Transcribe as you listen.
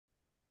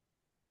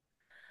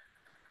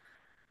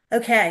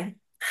Okay.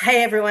 Hi,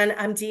 everyone.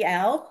 I'm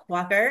DL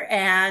Walker,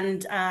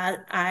 and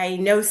I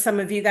know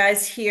some of you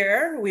guys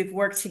here. We've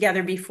worked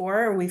together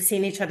before, we've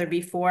seen each other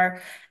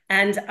before.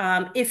 And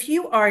if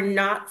you are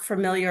not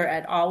familiar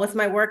at all with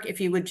my work,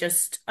 if you would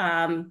just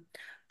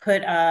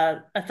put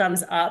a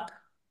thumbs up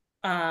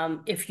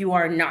if you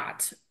are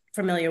not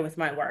familiar with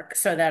my work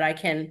so that I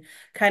can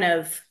kind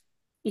of,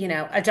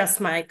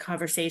 adjust my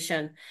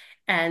conversation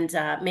and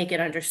make it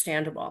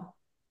understandable.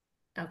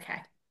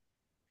 Okay.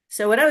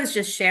 So, what I was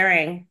just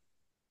sharing.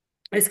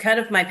 It's kind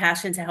of my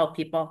passion to help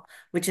people,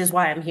 which is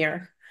why I'm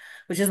here,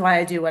 which is why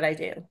I do what I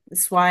do.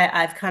 It's why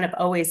I've kind of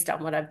always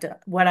done what I've done,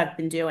 what I've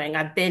been doing.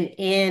 I've been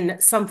in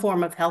some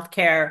form of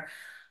healthcare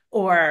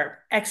or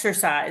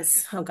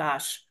exercise. Oh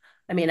gosh.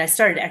 I mean, I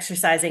started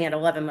exercising at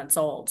 11 months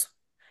old,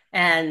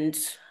 and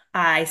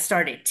I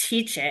started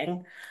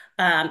teaching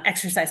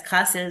exercise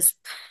classes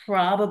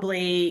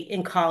probably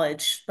in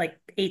college, like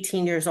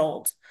 18 years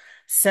old.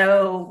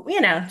 So,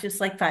 just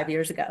like 5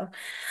 years ago.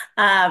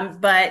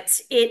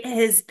 But it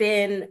has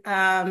been,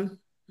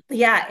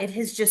 yeah, it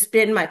has just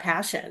been my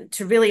passion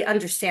to really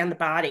understand the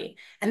body.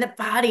 And the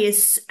body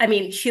is, I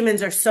mean,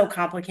 humans are so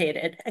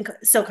complicated and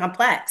so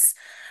complex.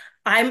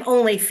 I'm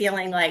only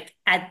feeling like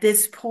at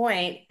this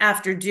point,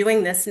 after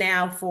doing this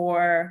now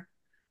for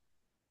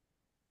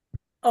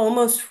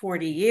almost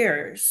 40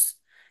 years,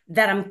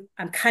 that I'm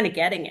kind of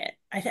getting it.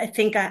 I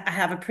think I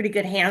have a pretty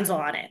good handle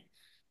on it.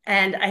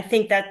 And I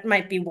think that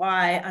might be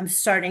why I'm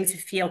starting to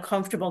feel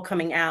comfortable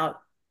coming out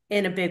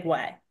in a big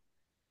way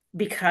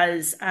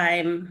because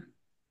I'm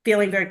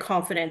feeling very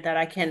confident that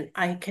I can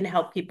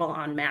help people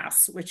en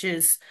masse, which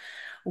is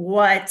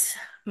what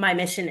my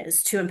mission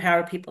is to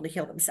empower people to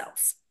heal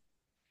themselves.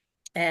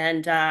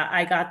 And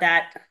I got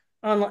that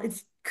on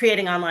it's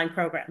creating online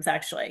programs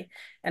actually.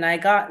 And I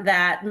got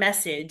that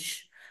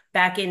message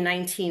back in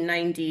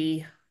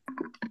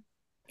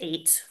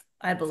 1998,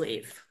 I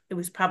believe. It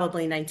was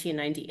probably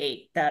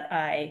 1998 that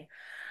I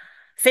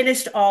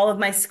finished all of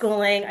my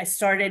schooling. I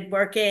started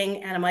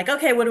working and I'm like,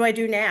 okay, what do I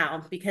do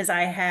now? Because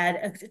I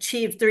had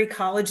achieved 3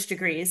 college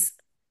degrees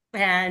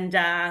and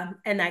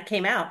that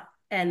came out.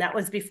 And that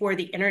was before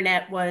the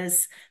internet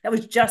was, that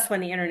was just when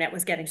the internet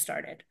was getting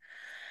started.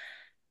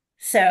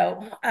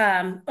 So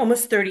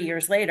almost 30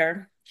 years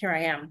later, here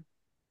I am.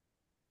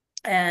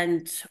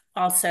 And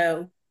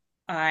also,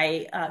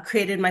 I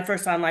created my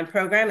first online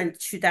program in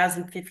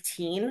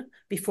 2015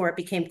 before it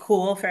became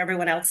cool for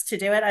everyone else to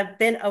do it. I've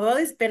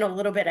always been a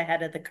little bit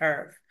ahead of the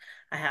curve,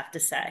 I have to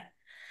say.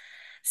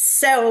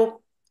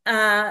 So,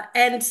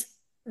 and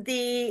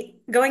the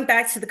going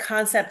back to the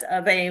concept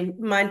of a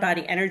mind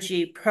body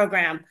energy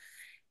program,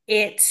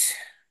 it,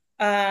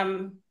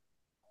 um,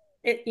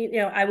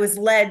 I was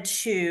led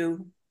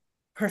to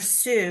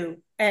pursue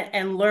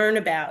and learn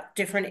about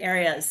different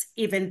areas,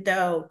 even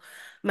though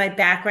my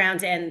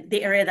background and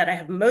the area that I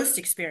have most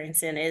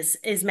experience in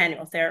is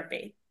manual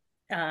therapy,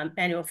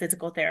 manual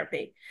physical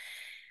therapy.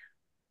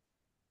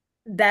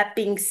 That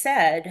being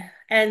said,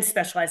 and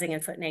specializing in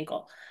foot and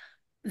ankle.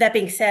 That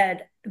being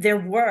said, there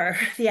were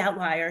the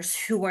outliers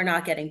who were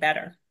not getting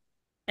better.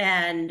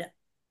 And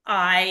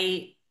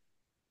I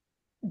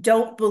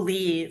don't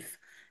believe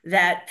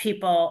that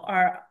people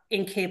are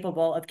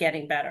incapable of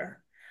getting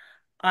better.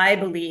 I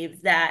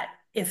believe that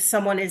if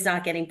someone is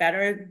not getting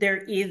better,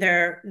 they're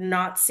either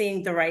not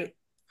seeing the right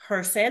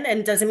person, and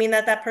it doesn't mean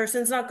that that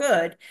person's not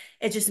good.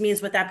 It just means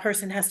what that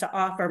person has to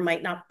offer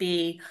might not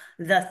be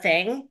the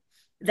thing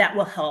that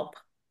will help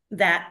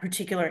that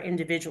particular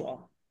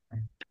individual.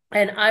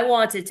 And I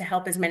wanted to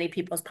help as many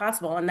people as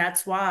possible. And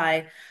that's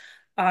why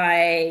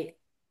I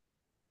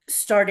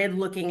started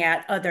looking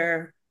at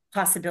other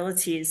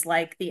possibilities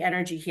like the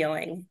energy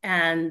healing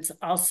and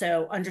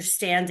also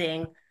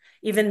understanding,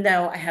 even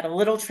though I had a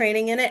little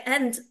training in it.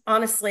 And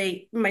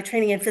honestly, my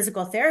training in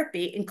physical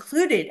therapy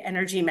included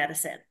energy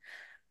medicine,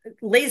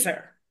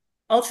 laser,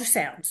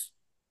 ultrasound,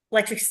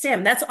 electric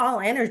stim. That's all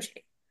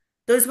energy.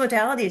 Those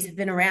modalities have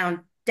been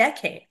around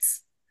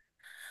decades.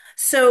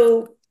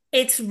 So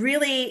it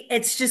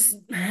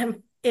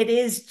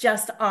is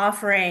just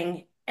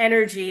offering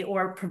energy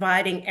or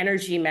providing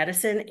energy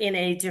medicine in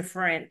a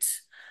different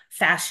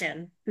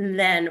fashion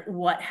than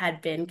what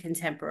had been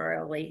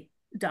contemporarily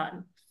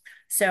done.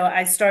 So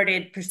I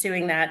started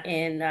pursuing that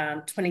in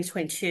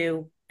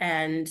 2022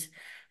 and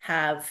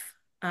have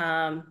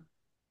um,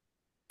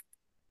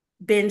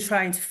 been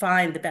trying to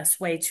find the best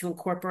way to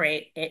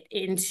incorporate it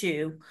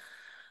into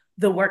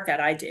the work that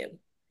I do.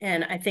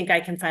 And I think I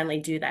can finally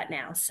do that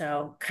now.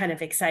 So kind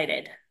of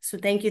excited. So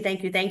thank you,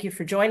 thank you, thank you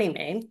for joining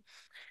me.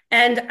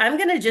 And I'm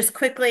going to just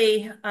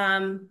quickly,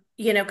 kind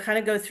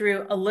of go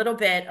through a little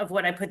bit of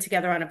what I put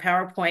together on a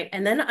PowerPoint,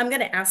 and then I'm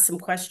going to ask some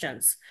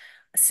questions.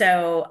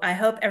 So I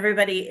hope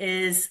everybody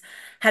is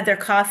had their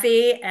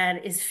coffee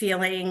and is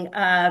feeling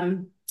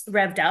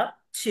revved up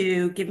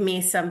to give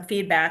me some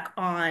feedback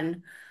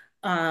on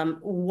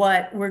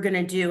what we're going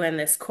to do in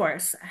this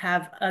course.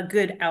 Have a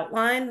good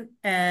outline,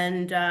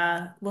 and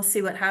we'll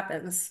see what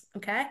happens.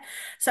 Okay.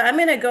 So I'm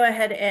going to go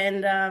ahead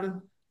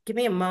and give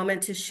me a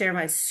moment to share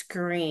my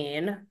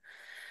screen.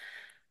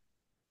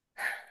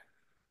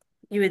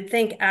 You would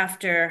think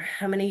after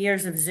how many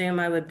years of Zoom,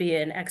 I would be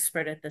an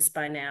expert at this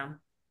by now.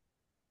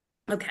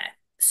 Okay.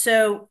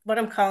 So what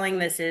I'm calling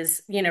this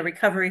is,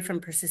 recovery from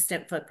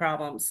persistent foot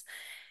problems.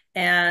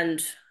 And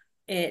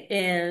it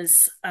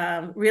is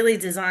really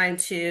designed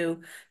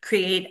to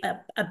create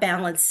a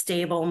balanced,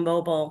 stable,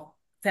 mobile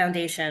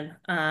foundation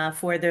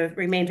for the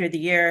remainder of the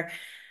year,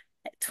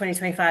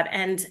 2025,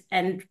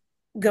 and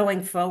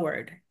going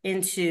forward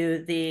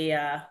into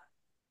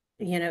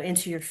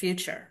into your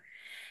future.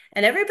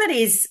 And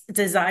everybody's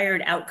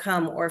desired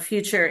outcome or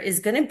future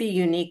is going to be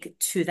unique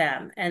to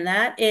them. And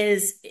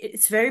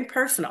it's very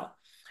personal.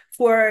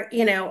 For,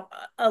 a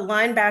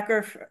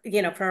linebacker,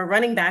 for a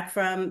running back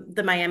from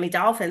the Miami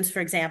Dolphins, for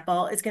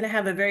example, is going to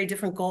have a very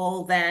different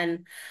goal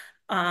than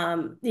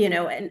an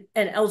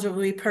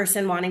elderly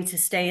person wanting to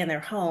stay in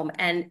their home.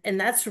 And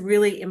that's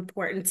really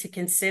important to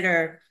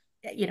consider,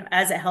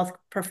 as a health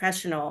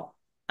professional,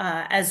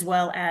 as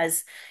well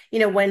as,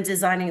 when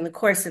designing the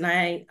course. And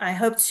I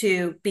hope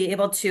to be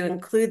able to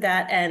include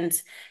that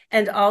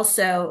and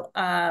also,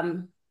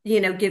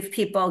 give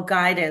people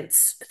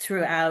guidance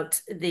throughout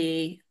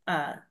the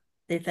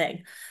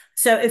thing.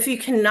 So if you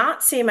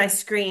cannot see my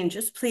screen,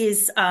 just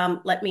please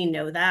let me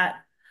know that.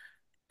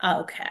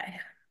 Okay.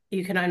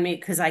 You can unmute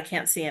because I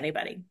can't see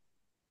anybody.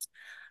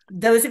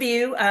 Those of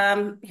you,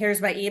 here's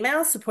my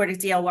email,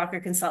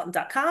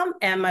 support@dlwalkerconsultant.com,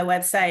 and my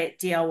website,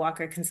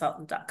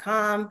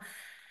 dlwalkerconsultant.com.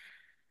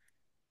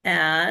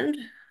 And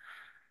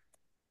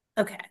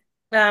okay.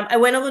 I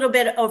went a little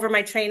bit over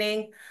my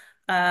training,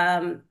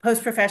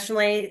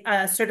 post-professionally,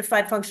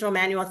 certified functional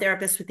manual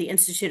therapist with the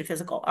Institute of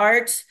Physical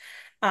Art,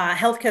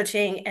 health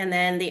coaching, and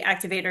then the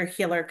activator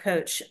healer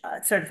coach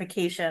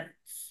certification.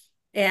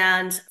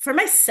 And for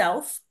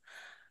myself,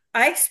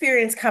 I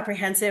experienced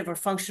comprehensive or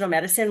functional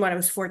medicine when I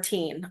was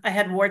 14. I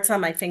had warts on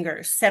my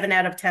fingers, 7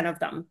 out of 10 of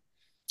them.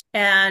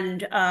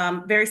 And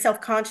very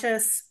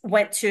self-conscious,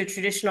 went to a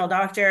traditional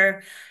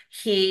doctor.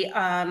 He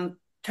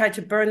tried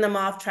to burn them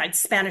off, tried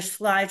Spanish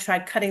fly,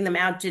 tried cutting them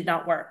out, did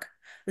not work.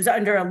 Was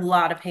under a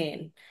lot of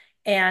pain.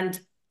 And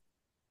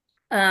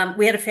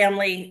we had a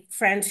family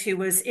friend who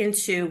was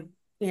into,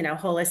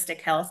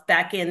 holistic health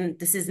back in,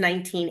 this is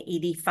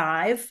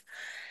 1985.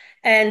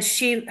 And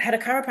she had a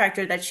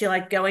chiropractor that she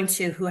liked going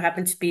to who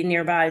happened to be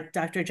nearby,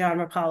 Dr. John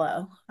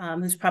Rapallo,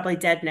 who's probably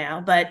dead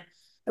now. But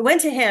I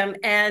went to him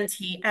and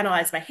he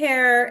analyzed my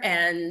hair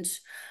and,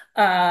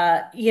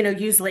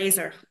 used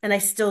laser. And I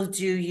still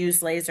do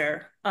use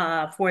laser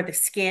for the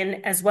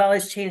skin, as well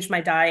as changed my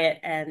diet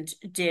and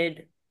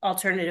did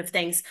alternative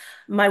things.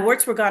 My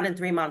warts were gone in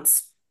 3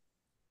 months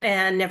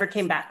and never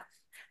came back.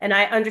 And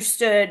I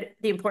understood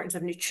the importance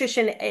of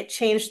nutrition. It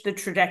changed the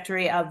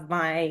trajectory of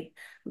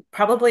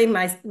probably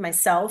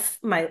myself,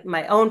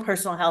 my own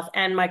personal health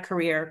and my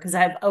career, because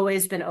I've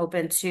always been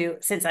open to,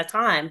 since that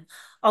time,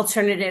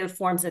 alternative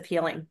forms of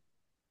healing.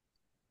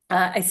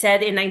 I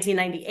said in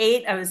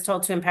 1998, I was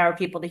told to empower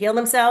people to heal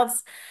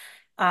themselves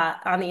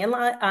on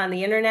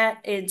the internet.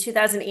 In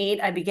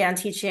 2008, I began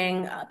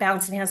teaching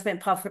balance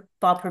enhancement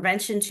fall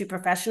prevention to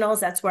professionals.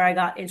 That's where I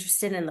got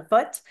interested in the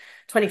foot.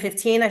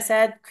 2015, I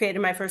said, created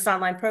my first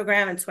online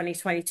program. In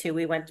 2022,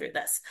 we went through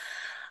this.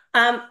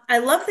 I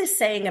love this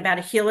saying about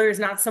a healer is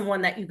not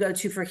someone that you go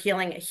to for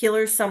healing. A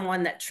healer is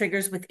someone that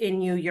triggers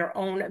within you your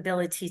own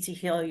ability to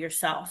heal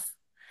yourself.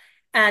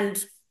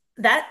 And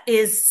that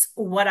is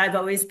what I've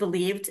always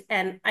believed.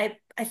 And I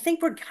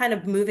think we're kind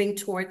of moving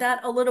toward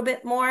that a little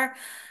bit more.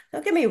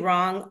 Don't get me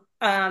wrong.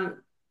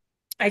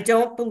 I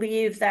don't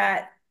believe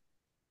that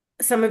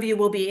some of you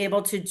will be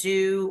able to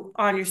do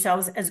on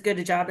yourselves as good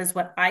a job as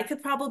what I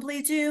could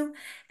probably do.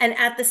 And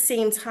at the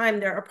same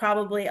time, there are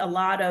probably a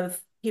lot of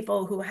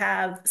people who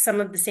have some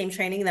of the same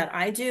training that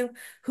I do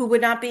who would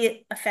not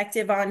be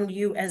effective on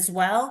you as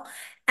well.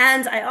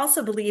 And I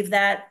also believe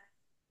that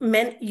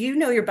you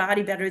know your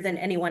body better than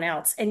anyone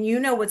else, and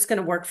you know what's going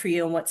to work for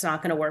you and what's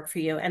not going to work for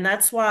you. And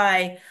that's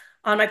why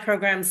on my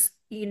programs,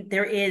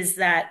 there is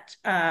that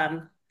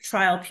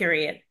trial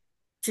period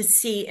to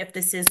see if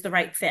this is the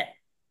right fit.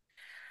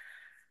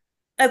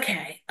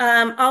 Okay.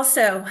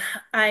 Also,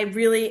 I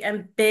really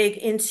am big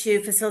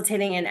into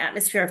facilitating an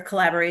atmosphere of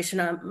collaboration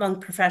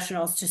among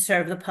professionals to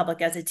serve the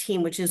public as a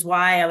team, which is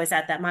why I was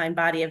at that Mind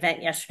Body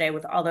event yesterday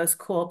with all those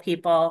cool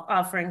people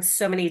offering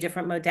so many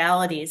different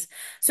modalities.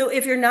 So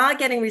if you're not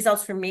getting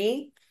results from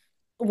me,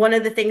 one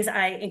of the things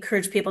I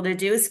encourage people to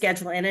do is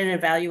schedule in an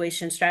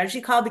evaluation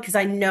strategy call, because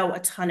I know a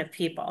ton of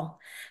people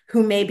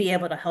who may be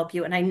able to help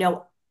you, and I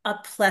know a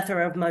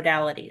plethora of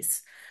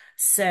modalities.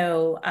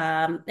 So,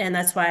 and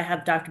that's why I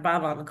have Dr.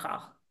 Bob on the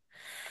call.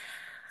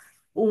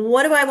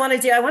 What do I want to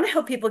do? I want to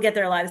help people get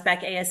their lives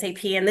back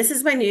ASAP. And this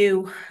is my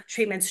new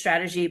treatment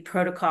strategy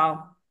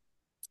protocol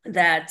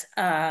that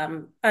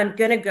I'm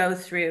going to go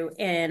through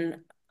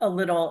in a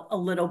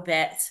little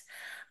bit.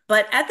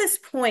 But at this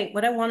point,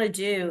 what I want to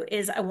do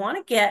is I want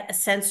to get a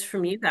sense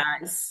from you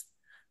guys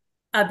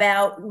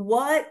about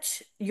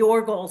what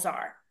your goals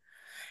are.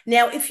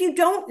 Now, if you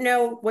don't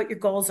know what your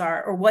goals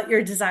are or what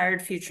your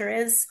desired future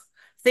is,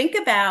 think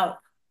about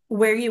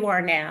where you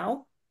are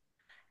now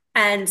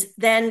and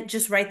then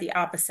just write the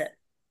opposite.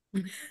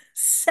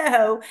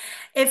 So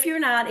if you're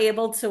not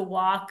able to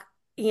walk,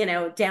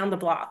 down the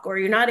block, or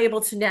you're not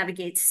able to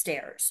navigate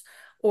stairs,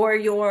 or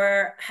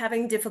you're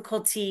having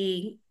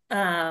difficulty,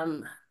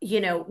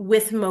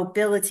 with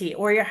mobility,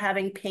 or you're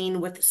having pain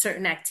with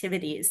certain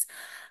activities,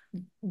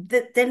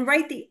 then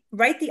write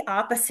the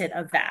opposite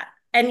of that.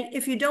 And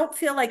if you don't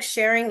feel like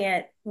sharing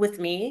it with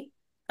me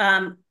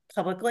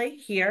publicly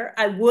here,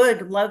 I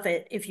would love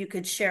it if you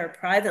could share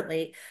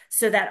privately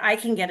so that I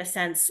can get a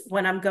sense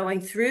when I'm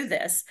going through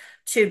this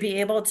to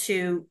be able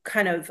to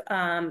kind of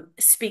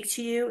speak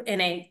to you in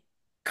a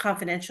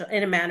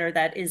manner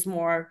that is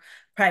more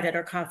private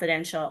or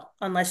confidential,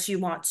 unless you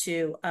want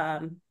to,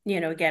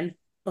 again,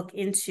 book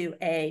into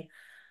a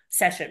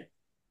session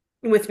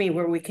with me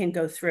where we can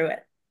go through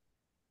it.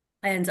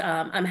 And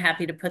I'm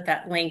happy to put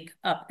that link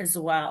up as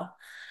well.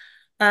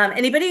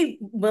 Anybody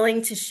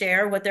willing to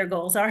share what their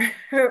goals are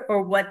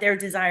or what their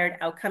desired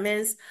outcome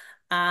is?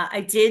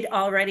 I did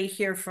already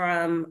hear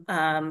from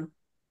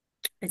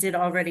I did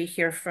already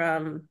hear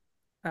from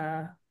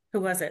uh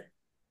who was it?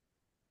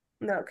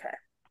 Okay.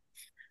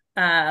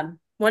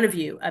 One of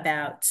you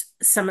about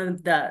some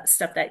of the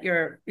stuff that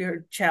you're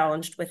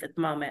challenged with at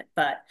the moment.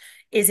 But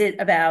is it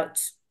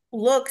about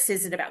looks?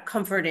 Is it about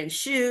comfort in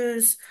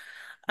shoes?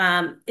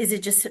 Is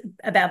it just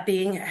about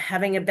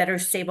having a better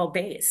stable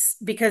base?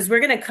 Because we're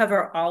going to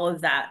cover all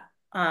of that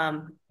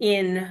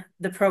in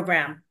the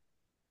program,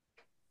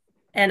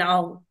 and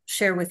I'll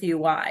share with you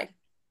why.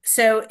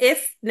 So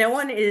if no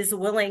one is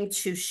willing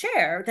to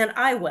share, then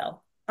I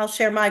will. I'll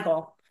share my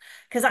goal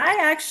because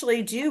I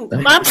actually do.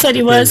 Mom said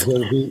he Okay, was.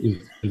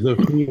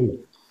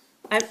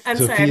 I'm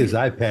sorry. Sophia's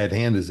iPad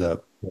hand is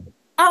up.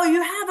 Oh,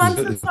 you have? I'm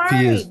so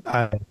Sophia's sorry.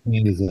 iPad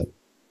hand is up.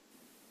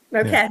 Yeah,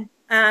 Okay.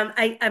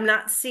 I'm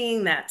not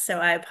seeing that, so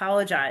I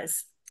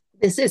apologize.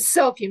 This is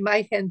Sophie.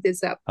 My hand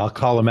is up. I'll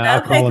call him out. I'll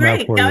Okay, call him out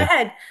great. for Go you.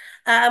 ahead.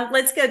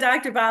 Let's go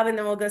Dr. Bob and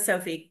then we'll go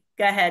Sophie.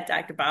 Go ahead,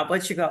 Dr. Bob.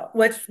 What's your goal?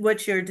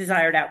 What's your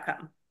desired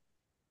outcome?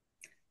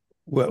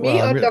 Well,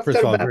 Me or first of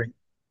Dr. all, Bob? very.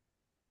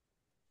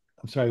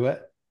 I'm sorry.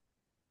 What?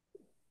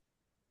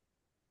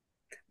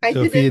 I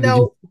Sophia, didn't did you?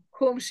 know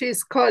whom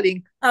she's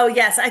calling. Oh,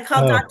 yes, I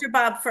called Oh, Dr.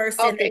 Bob first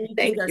and then Okay, you can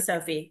thank go you.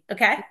 Sophie.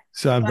 Okay?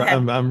 so Go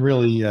ahead. I'm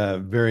really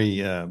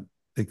very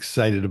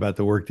excited about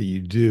the work that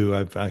you do.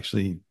 I've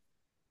actually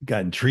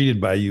gotten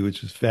treated by you,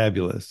 which is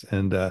fabulous.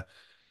 And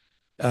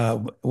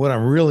what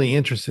I'm really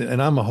interested,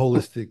 and I'm a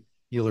holistic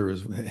healer,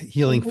 is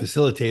healing Mhm.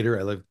 facilitator.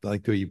 I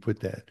like the way you put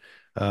that.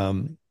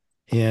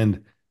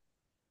 And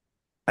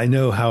I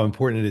know how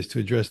important it is to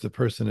address the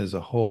person as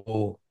a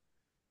whole.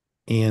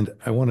 And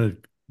I want to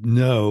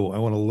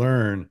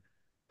learn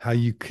how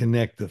you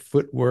connect the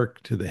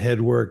footwork to the head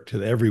work to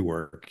the every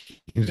work,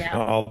 Yeah.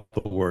 all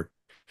the work.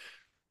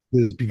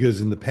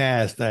 Because in the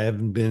past,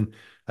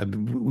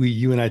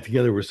 you and I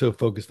together were so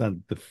focused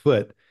on the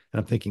foot. And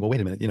I'm thinking, well, wait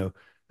a minute,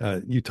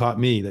 you taught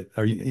me that,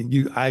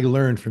 I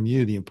learned from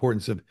you the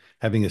importance of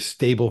having a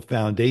stable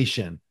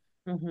foundation,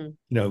 Hmm.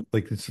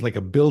 like it's like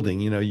a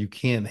building, you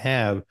can't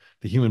have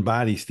the human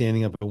body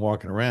standing up and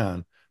walking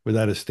around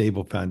without a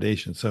stable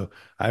foundation. So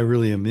I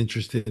really am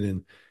interested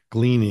in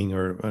gleaning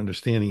or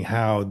understanding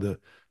how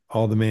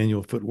all the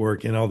manual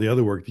footwork and all the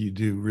other work that you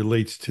do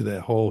relates to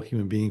that whole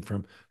human being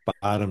from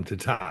bottom to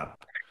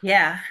top.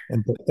 Yeah.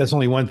 And that's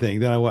only one thing.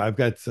 Then I've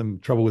got some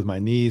trouble with my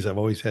knees. I've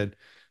always had,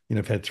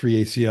 I've had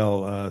three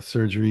ACL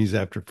surgeries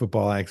after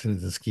football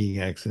accidents and skiing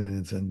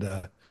accidents. And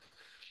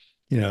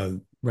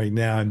right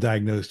now I'm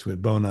diagnosed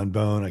with bone on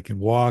bone. I can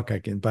walk, I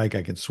can bike,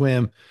 I can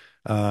swim,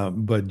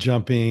 but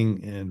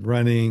jumping and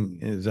running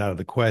is out of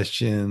the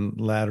question.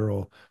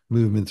 Lateral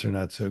movements are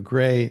not so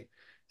great.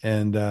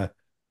 And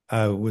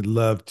I would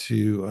love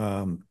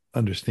to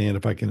understand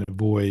if I can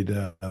avoid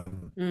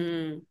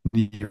Mm,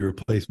 knee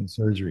replacement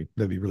surgery.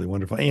 That'd be really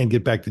wonderful. And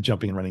get back to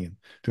jumping and running and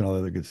doing all the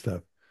other good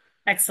stuff.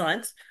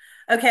 excellent.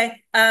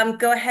 Okay.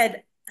 Go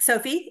ahead,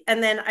 Sophie,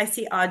 and then I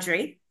see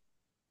Audrey.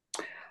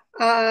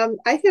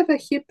 I have a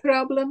hip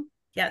problem.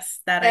 Yes,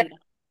 that I And know.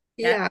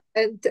 Yeah.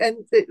 yeah, and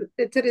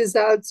it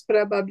results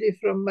probably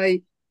from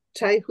my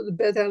childhood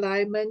bad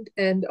alignment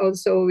and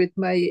also with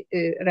my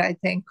right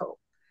ankle.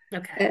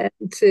 Okay.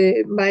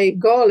 And my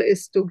goal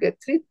is to get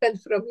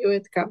treatment from you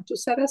and come to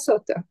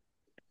Sarasota.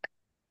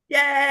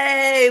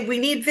 Yay, we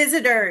need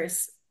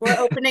visitors. We're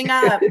opening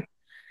up.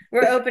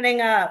 We're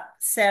opening up.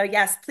 So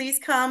yes, please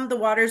come. The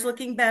water's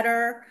looking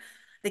better.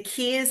 The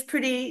key is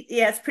pretty,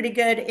 yeah, it's pretty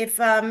good. If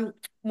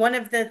one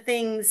of the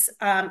things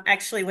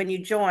actually when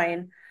you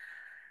join,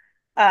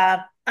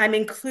 I'm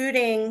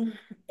including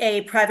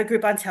a private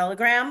group on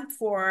Telegram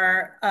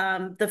for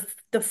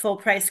the full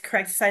price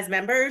correct size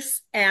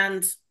members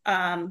and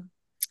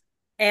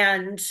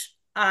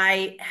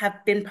I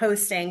have been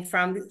posting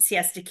from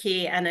Siesta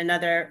Key and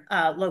another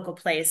local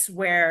place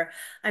where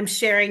I'm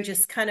sharing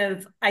just kind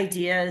of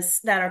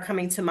ideas that are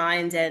coming to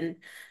mind and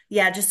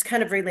yeah, just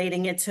kind of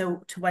relating it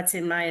to what's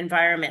in my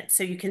environment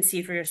so you can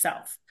see for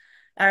yourself.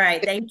 All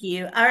right, thank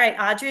you. All right,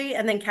 Audrey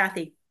and then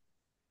Kathy.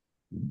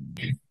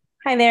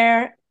 Hi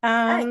there.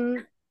 Hi.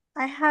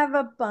 I have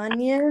a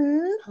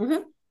bunion.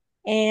 Mhm.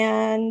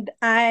 And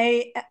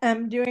I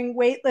am doing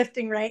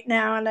weightlifting right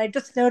now. And I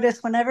just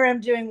noticed whenever I'm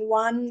doing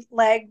one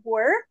leg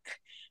work,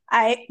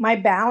 I my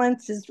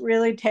balance is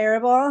really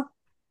terrible.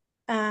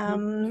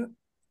 Um,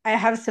 I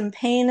have some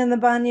pain in the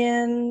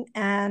bunion,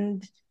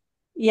 and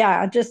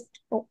yeah, just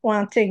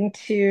wanting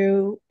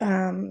to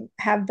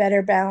have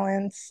better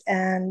balance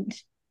and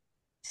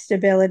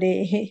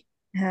stability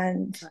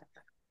and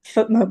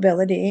foot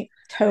mobility,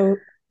 toe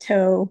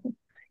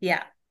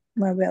Yeah.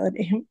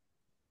 mobility.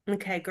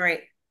 Okay,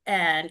 great.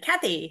 And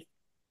Kathy.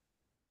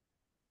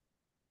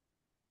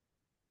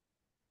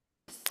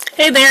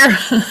 Hey there.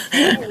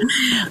 Hey.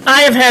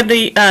 I have had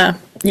the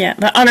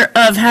honor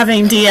of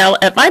having DL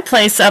at my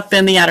place up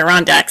in the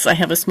Adirondacks. I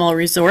have a small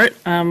resort.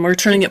 We're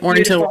turning It's it more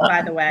into beautiful,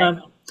 by the way.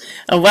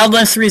 a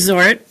wellness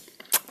resort.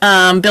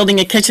 Building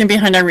a kitchen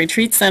behind our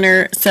retreat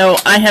center. So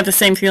I have the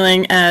same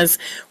feeling as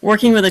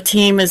working with a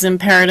team is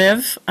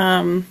imperative.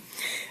 And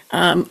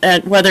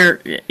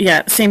whether,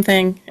 yeah, same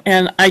thing.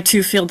 And I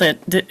too feel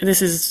that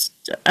this is,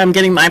 I'm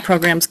getting my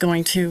programs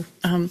going too.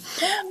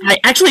 I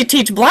actually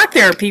teach block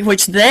therapy,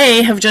 which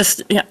they have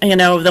just,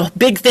 the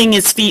big thing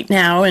is feet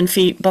now and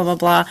feet, blah, blah,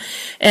 blah.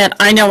 And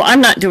I know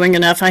I'm not doing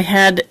enough. I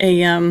had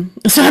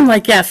so I'm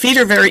like, yeah, feet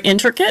are very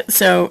intricate.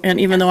 So, and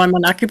even though I'm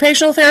an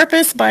occupational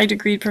therapist by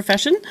degree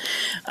profession,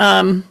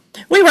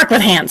 we work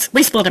with hands.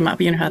 We split them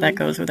up. You know how that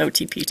goes with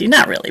OTPT.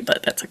 Not really,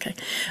 but that's okay.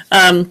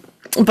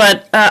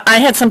 But I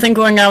had something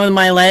going on with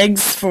my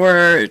legs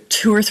for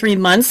 2 or 3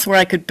 months where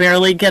I could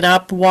barely get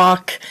up,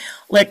 walk.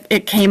 Like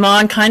it came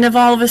on kind of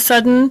all of a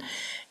sudden.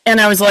 And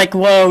I was like,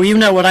 whoa, you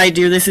know what I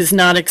do. This is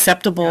not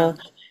acceptable.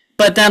 Yeah.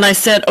 But then I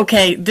said,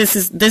 okay, this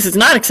is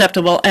not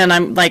acceptable. And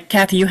I'm like,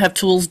 Kathy, you have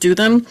tools, do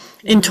them.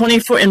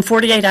 Mhm. In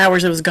 48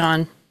 hours, it was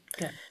gone.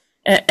 Good.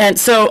 And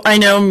so I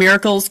know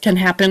miracles can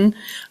happen,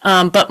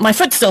 but my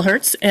foot still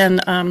hurts,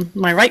 and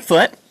my right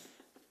foot.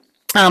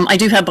 I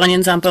do have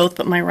bunions on both,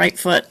 but my right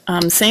foot.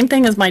 Same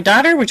thing as my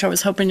daughter, which I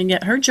was hoping to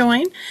get her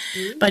join,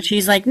 but Mm.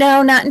 she's like,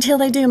 no, not until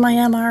they do my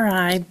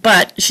MRI.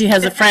 But she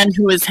has a friend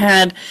who has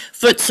had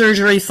foot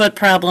surgery, foot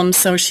problems,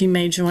 so she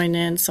may join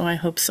in. So I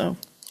hope so.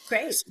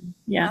 Great.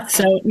 Yeah.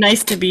 Awesome. So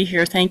nice to be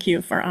here. Thank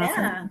you for Yeah.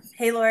 offering.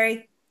 Hey,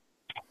 Lori.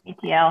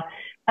 ETL.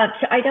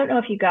 So I don't know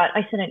if you got,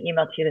 I sent an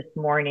email to you this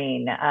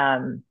morning,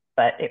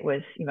 but it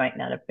was, you might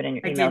not have been in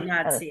your I did emails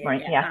not this see it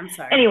morning. yet. Yeah. I'm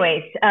sorry.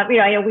 Anyways, I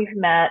know we've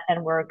met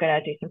and we're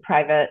going to do some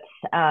privates.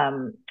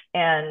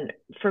 And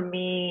for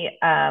me,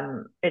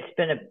 it's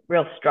been a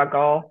real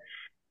struggle,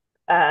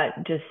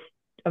 just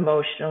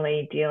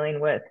emotionally dealing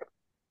with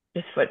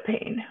just foot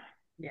pain.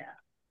 Yeah.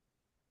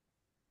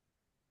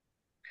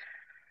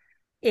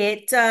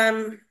 It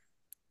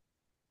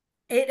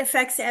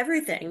affects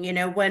everything,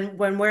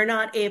 when we're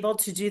not able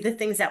to do the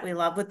things that we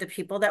love with the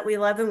people that we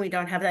love and we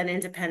don't have that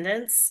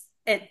independence,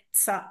 it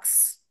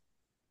sucks.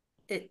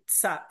 It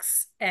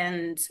sucks.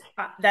 And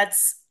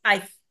that's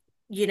I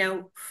you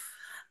know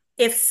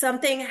if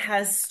something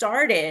has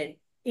started,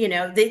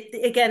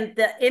 again,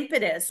 the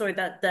impetus or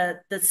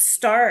the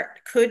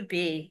start could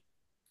be,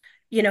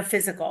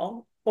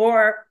 physical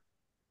or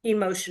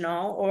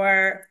emotional,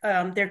 or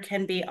there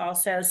can be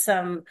also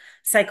some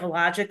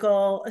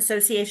psychological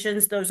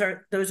associations. Those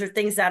are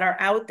things that are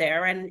out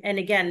there, and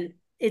again,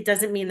 it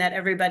doesn't mean that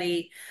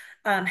everybody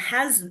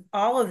has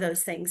all of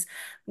those things.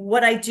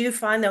 What I do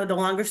find, though, the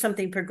longer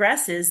something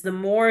progresses, the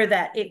more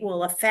that it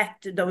will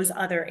affect those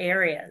other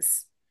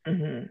areas,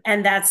 Mm-hmm.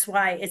 and that's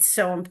why it's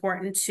so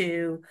important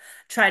to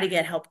try to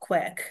get help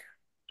quick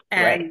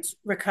Right. and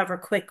recover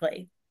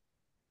quickly.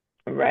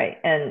 Right.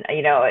 And,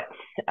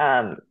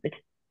 it's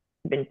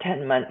been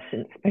 10 months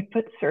since my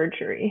foot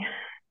surgery.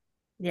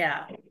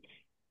 Yeah,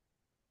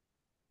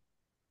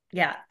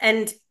 yeah.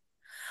 And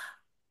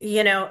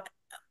you know,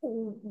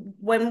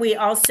 when we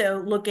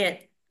also look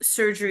at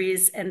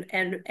surgeries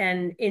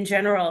and in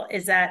general,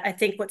 is that I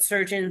think what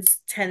surgeons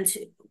tend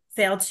to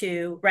fail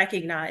to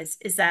recognize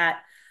is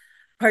that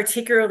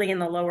particularly in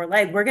the lower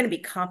leg, we're going to be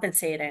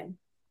compensating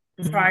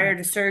Mm-hmm. prior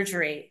to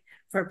surgery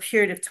for a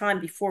period of time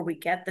before we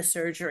get the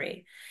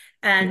surgery.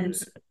 And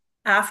Mm-hmm.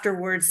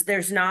 afterwards,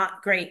 there's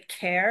not great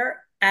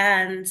care.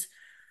 And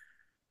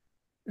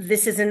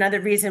this is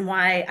another reason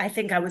why I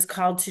think I was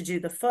called to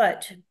do the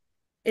foot,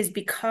 is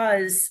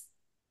because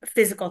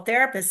physical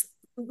therapists,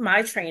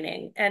 my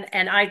training,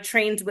 and I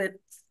trained with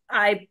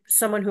I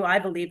someone who I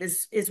believe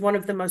is one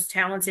of the most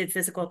talented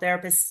physical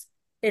therapists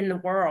in the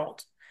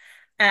world.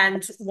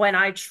 And when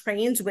I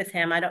trained with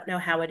him, I don't know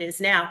how it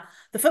is now.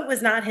 The foot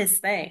was not his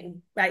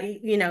thing. I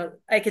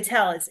could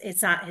tell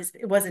it's not his.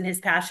 It wasn't his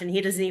passion.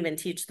 He doesn't even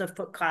teach the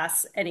foot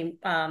class any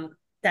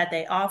that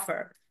they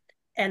offer.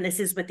 And this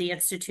is with the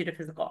Institute of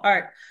Physical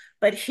Art.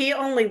 But he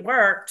only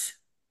worked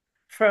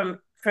from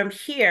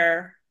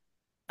here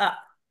up.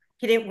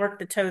 He didn't work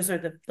the toes or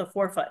the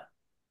forefoot.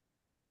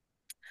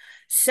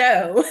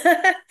 So,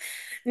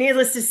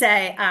 needless to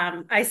say,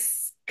 I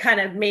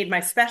kind of made my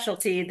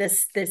specialty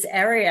this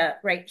area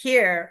right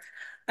here,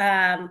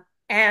 and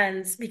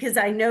because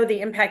I know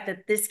the impact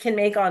that this can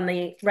make on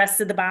the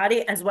rest of the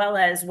body, as well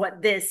as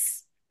what the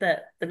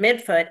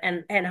midfoot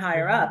and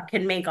higher Mm-hmm. up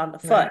can make on the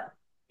foot.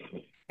 Right.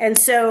 And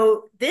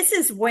so this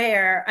is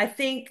where I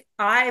think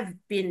I've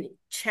been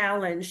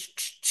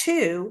challenged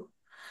too.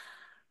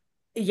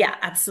 Yeah,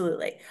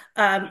 absolutely.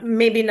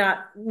 Maybe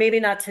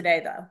not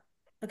today though.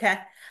 Okay.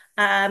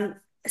 Um,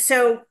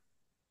 so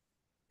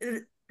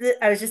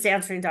I was just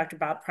answering Dr.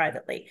 Bob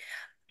privately.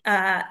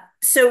 Uh,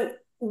 so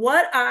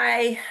what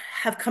I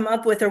have come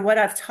up with or what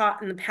I've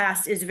taught in the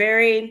past is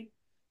very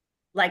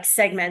like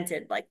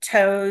segmented, like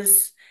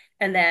toes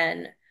and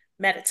then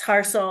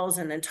metatarsals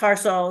and then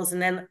tarsals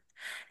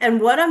and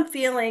what I'm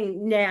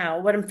feeling now,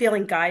 what I'm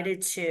feeling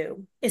guided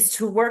to is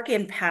to work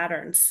in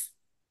patterns.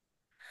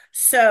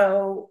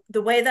 So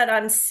the way that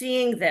I'm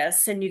seeing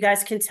this, and you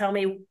guys can tell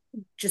me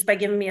just by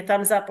giving me a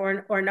thumbs up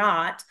or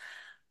not.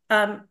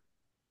 Um,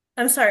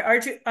 I'm sorry,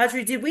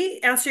 Audrey, did we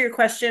answer your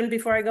question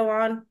before I go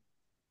on?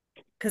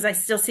 Because I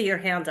still see your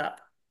hand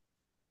up.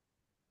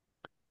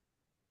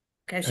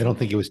 Okay, I don't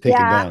think it was taken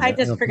Yeah, down. I I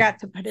just don't think. forgot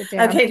to put it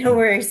down. okay, no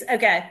worries.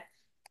 Okay.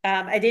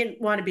 I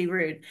didn't want to be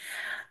rude.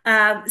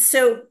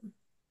 So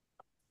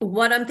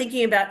what I'm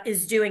thinking about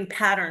is doing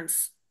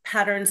patterns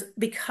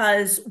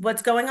because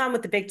what's going on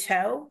with the big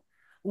toe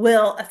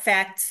will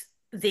affect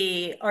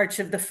the arch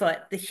of the foot,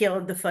 the heel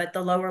of the foot,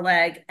 the lower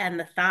leg, and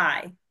the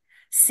thigh.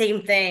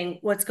 Same thing,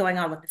 what's going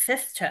on with the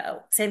fifth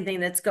toe. Same thing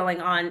that's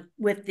going on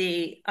with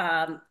the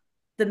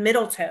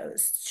middle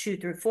toes, 2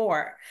 through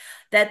 4,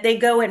 that they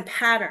go in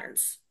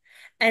patterns.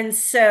 And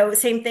so,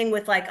 same thing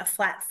with like a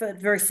flat foot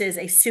versus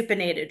a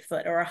supinated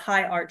foot or a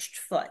high arched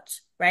foot,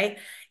 right?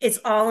 It's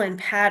all in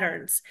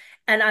patterns.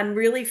 And I'm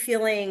really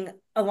feeling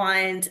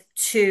aligned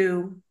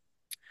to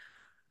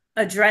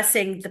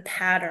addressing the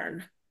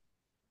pattern.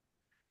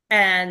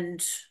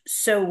 And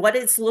so, what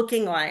it's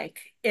looking like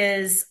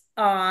is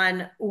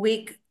on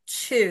week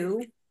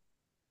 2,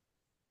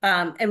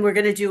 and we're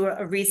going to do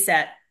a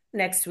reset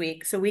next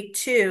week. So, week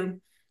 2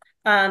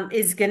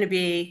 is going to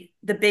be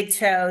the big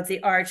toe,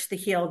 the arch, the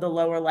heel, the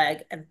lower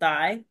leg, and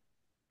thigh.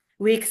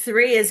 Week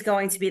 3 is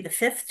going to be the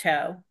fifth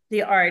toe,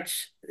 the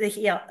arch, the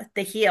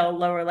heel,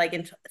 lower leg,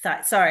 and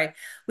thigh. Sorry.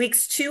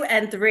 Weeks 2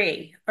 and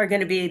 3 are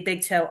going to be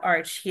big toe,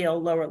 arch, heel,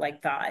 lower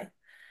leg, thigh.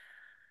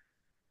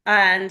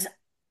 And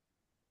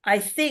I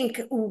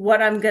think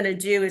what I'm going to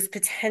do is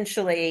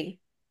potentially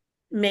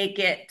make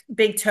it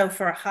big toe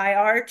for a high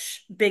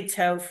arch, big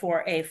toe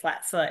for a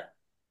flat foot,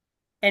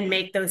 and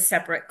make those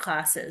separate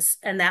classes.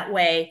 And that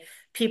way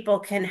people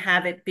can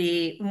have it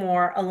be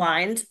more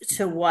aligned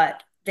to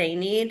what they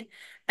need.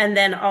 And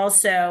then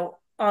also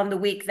on the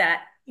week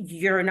that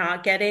you're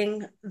not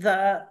getting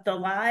the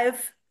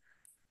live.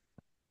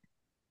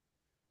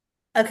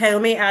 Okay,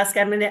 let me ask.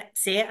 I'm gonna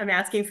see. I'm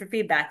asking for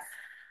feedback.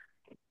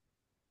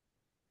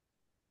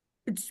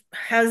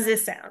 How does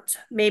this sound?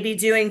 Maybe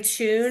doing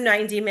two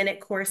 90-minute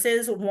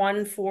courses,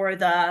 one for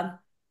the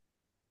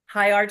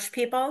high arch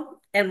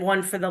people and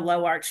one for the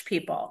low arch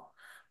people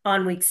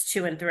on weeks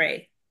 2 and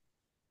 3.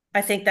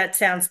 I think that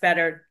sounds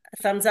better.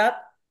 Thumbs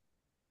up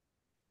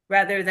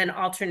rather than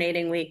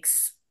alternating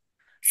weeks.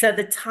 So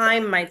the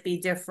time might be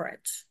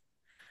different.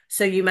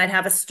 So you might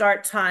have a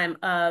start time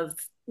of,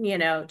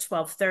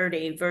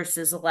 12:30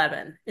 versus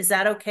 11. Is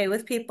that okay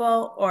with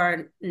people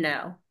or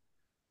no?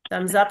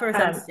 Thumbs up or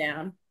thumbs Um,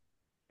 down?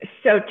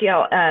 so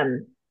Jill,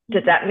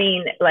 does that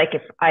mean like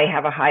if I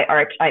have a high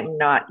arch, I'm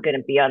not going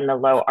to be on the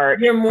low arch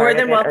You're more part of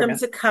than it, or welcome no?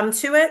 to come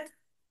to it.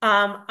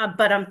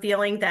 But I'm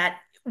feeling that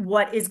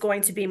what is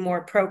going to be more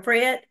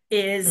appropriate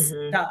is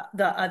Mm-hmm.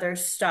 the other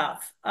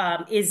stuff,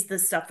 is the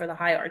stuff for the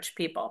high arch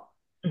people.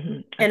 Mm-hmm.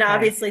 And Okay.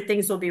 obviously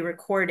things will be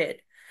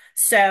recorded.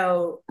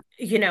 So,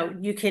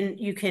 you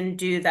can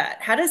do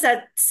that. How does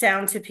that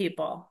sound to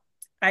people?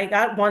 I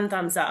got one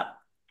thumbs up.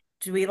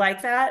 Do we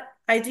like that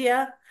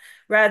idea?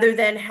 Rather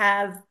than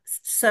have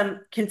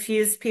some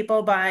confused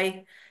people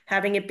by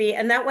having it be,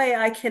 and that way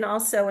I can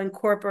also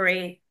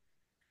incorporate,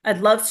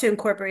 I'd love to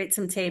incorporate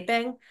some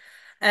taping.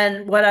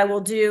 And what I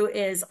will do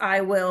is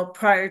I will,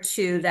 prior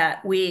to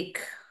that week,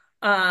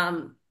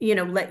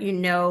 let you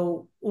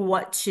know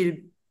what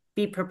to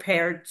be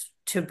prepared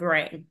to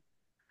bring.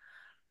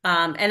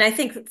 And I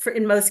think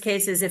in most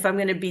cases, if I'm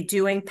going to be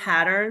doing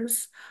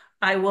patterns,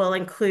 I will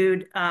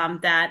include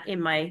that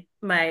in my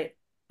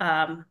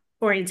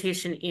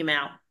orientation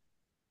email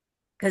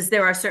because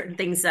there are certain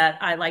things that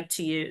I like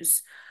to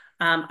use.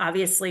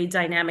 Obviously,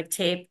 dynamic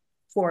tape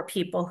for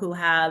people who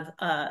have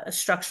a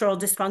structural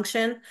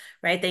dysfunction,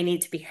 right? They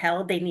need to be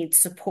held, they need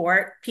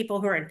support.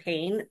 People who are in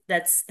pain,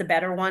 that's the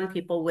better one.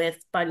 People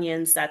with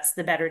bunions, that's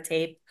the better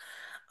tape.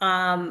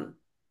 Um,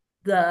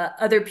 the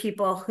other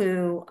people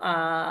who,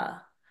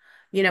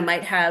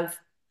 might have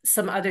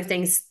some other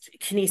things,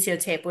 kinesio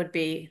tape would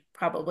be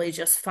probably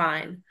just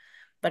fine.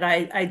 But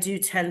I do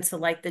tend to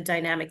like the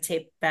dynamic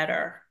tape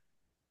better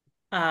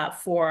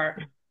for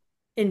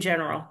in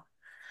general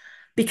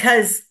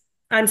because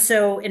I'm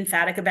so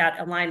emphatic about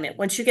alignment.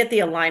 Once you get the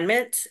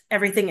alignment,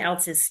 everything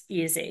else is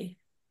easy.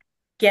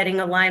 Getting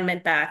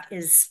alignment back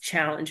is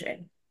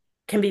challenging,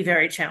 can be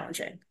very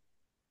challenging,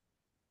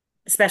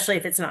 especially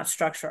if it's not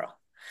structural.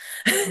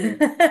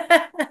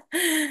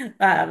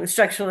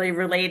 Structurally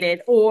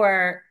related,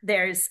 or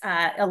there's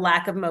a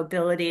lack of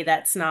mobility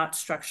that's not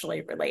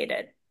structurally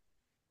related.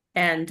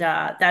 And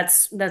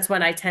that's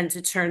when I tend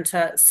to turn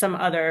to some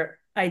other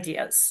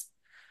ideas.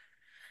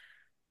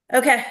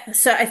 Okay,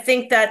 so I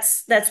think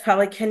that's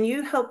probably, can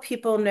you help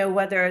people know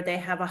whether they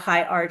have a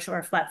high arch or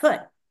a flat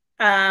foot?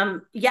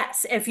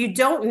 Yes, if you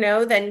don't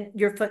know, then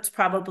your foot's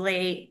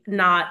probably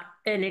not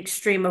an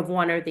extreme of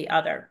one or the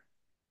other.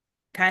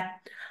 Okay.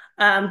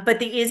 But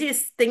the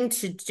easiest thing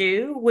to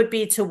do would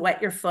be to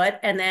wet your foot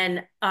and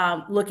then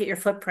look at your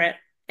footprint.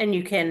 And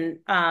you can,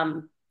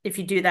 if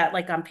you do that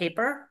like on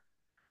paper,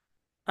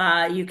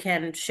 you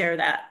can share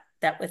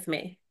that with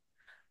me.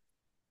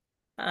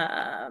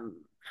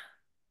 Um,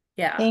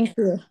 yeah. Thank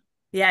you.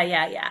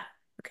 Yeah.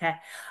 Okay.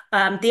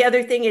 The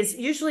other thing is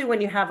usually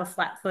when you have a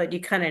flat foot, you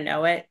kind of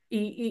know it.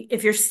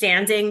 If you're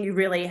standing, you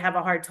really have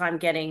a hard time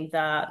getting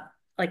the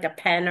like a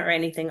pen or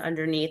anything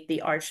underneath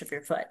the arch of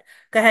your foot.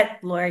 Go ahead,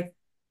 Lori.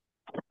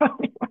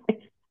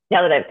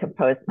 Now that I've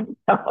composed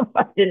myself,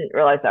 I didn't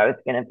realize I was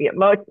going to be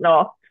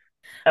emotional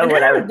of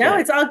what I No, was no, going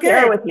to it's all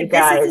share good. with you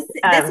guys.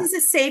 This is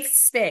a safe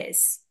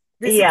space.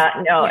 This is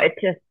Yeah, no, yeah,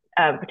 it's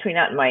just between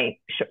that and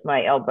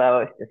my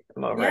elbow, it's just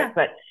I'm over it. yeah.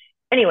 But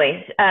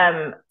anyways,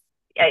 now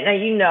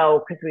you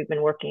know because we've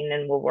been working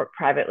and we'll work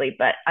privately,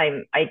 but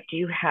I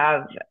do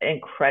have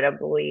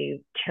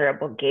incredibly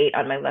terrible gait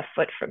on my left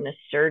foot from the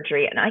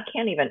surgery, and I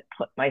can't even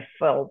put my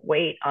full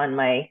weight on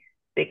my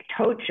big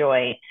toe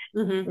joint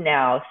Hmm.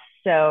 now.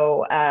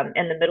 So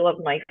in the middle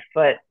of my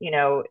foot,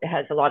 it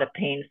has a lot of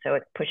pain, so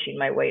it's pushing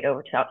my weight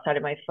over to the outside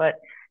of my foot.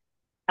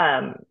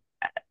 Um,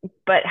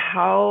 but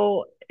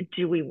how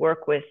do we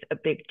work with a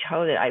big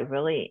toe that I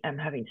really am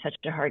having such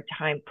a hard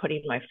time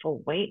putting my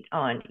full weight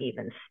on,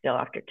 even still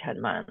after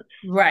 10 months?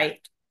 Right.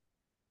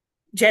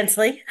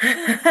 Gently. And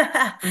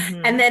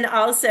Mm-hmm. then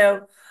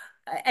also,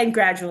 and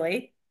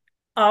gradually,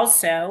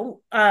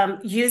 also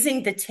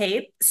using the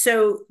tape.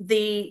 So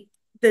the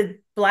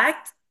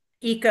black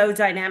eco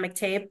dynamic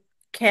tape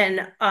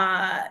can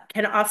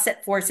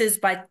offset forces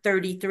by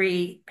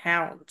 33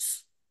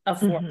 pounds of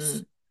Mm-hmm.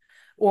 force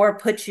or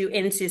put you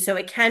into. So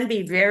it can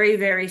be very,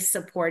 very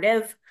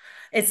supportive.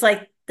 It's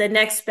like the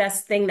next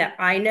best thing that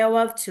I know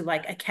of to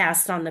like a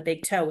cast on the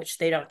big toe, which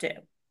they don't do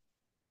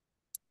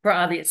for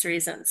obvious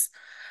reasons.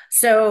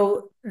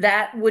 So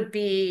that would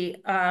be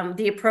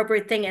the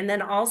appropriate thing. And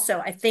then also,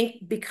 I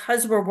think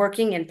because we're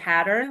working in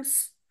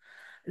patterns,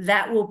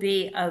 that will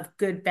be of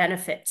good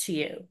benefit to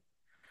you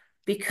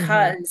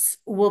Mm-hmm. because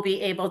we'll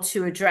be able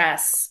to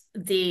address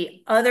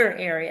the other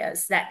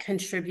areas that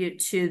contribute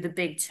to the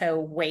big toe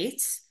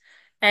weight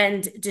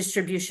and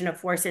distribution of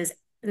forces.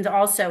 And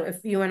also,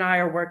 if you and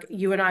I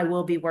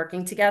will be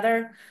working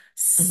together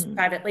Mm-hmm.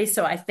 privately.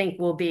 So I think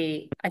we'll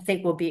be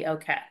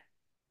okay.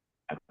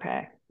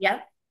 Okay.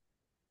 Yep.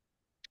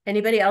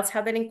 Anybody else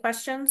have any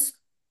questions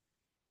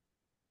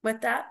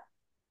with that?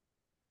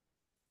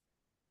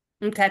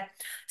 Okay.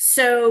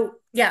 So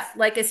yeah,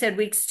 like I said,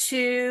 weeks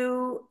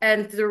 2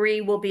 and 3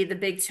 will be the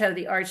big toe,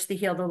 the arch, the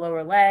heel, the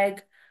lower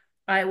leg.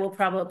 I will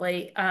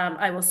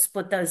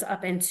split those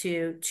up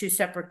into 2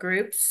 separate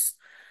groups.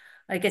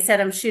 Like I said,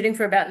 I'm shooting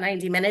for about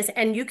 90 minutes,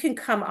 and you can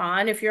come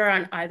on if you're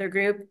on either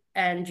group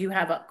and you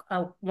have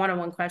a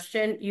one-on-one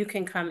question, you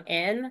can come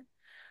in,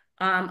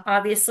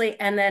 obviously.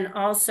 And then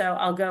also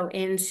I'll go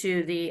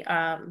into the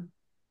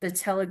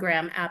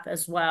Telegram app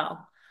as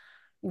well,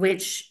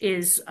 which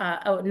is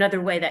another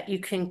way that you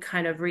can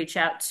kind of reach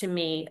out to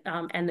me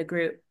and the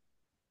group.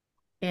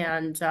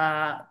 And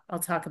I'll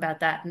talk about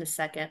that in a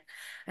second.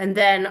 And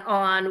then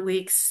on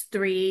weeks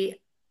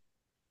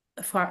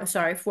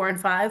 4 and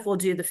 5, we'll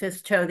do the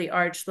fifth toe, the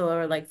arch, the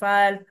lower leg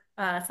thigh.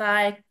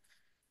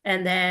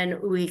 And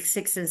then week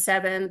 6 and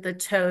 7, the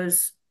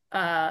toes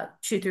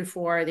 2 through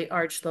 4, the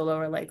arch, the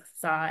lower leg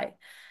thigh.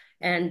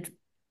 And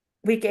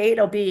week 8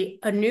 will be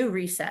a new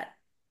reset.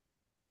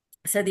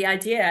 So the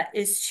idea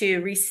is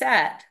to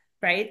reset,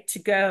 right? To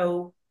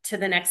go to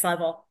the next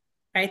level,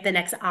 right? The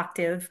next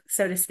octave,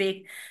 so to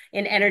speak.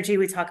 In energy,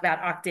 we talk about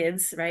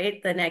octaves,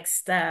 right? The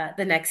next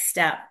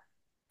step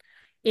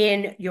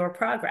in your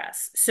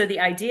progress. So the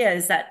idea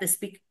is that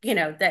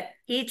that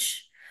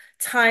each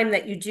time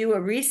that you do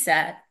a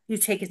reset, you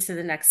take it to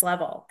the next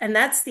level. And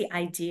that's the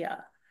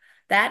idea.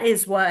 That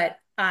is what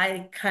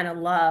I kind of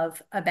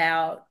love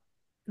about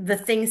the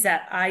things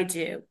that I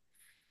do.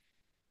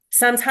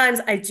 Sometimes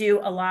I do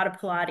a lot of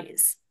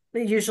Pilates,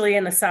 usually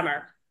in the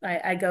summer.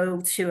 I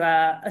go to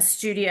a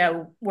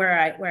studio where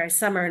I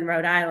summer in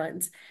Rhode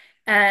Island.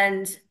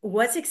 And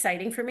what's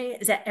exciting for me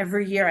is that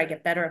every year I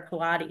get better at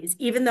Pilates,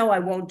 even though I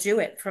won't do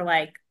it for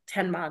like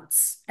 10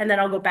 months. And then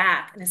I'll go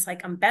back and it's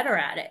like I'm better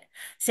at it.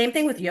 Same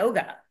thing with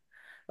yoga.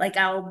 Like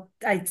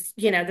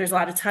there's a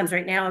lot of times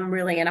right now I'm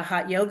really in a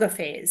hot yoga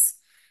phase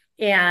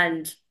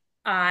and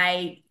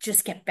I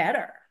just get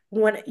better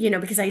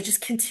because I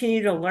just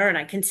continue to learn.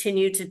 I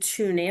continue to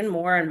tune in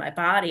more in my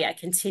body. I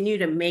continue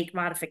to make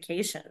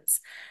modifications.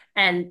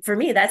 And for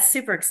me, that's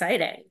super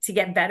exciting to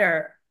get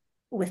better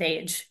with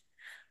age.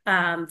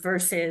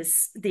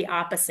 versus the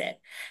opposite.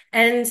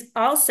 And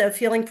also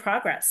feeling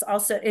progress,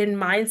 also in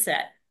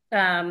mindset.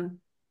 Um,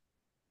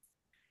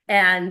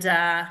 and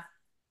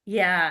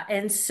yeah,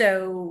 and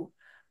so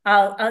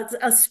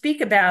I'll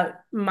speak about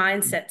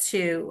mindset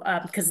too,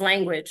 because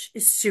language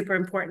is super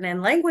important,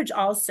 and language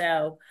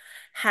also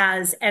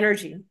has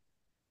energy.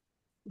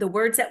 The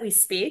words that we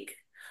speak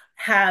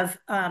have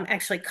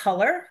actually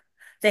color,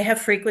 they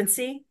have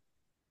frequency,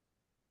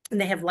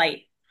 and they have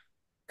light.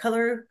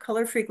 Color,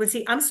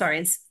 frequency. I'm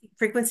sorry,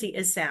 frequency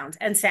is sound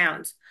and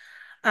sound.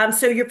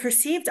 So you're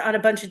perceived on a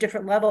bunch of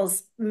different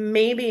levels,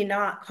 maybe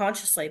not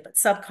consciously, but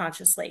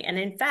subconsciously. And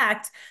in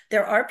fact,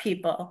 there are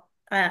people,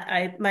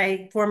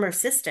 my former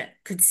assistant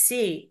could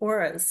see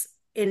auras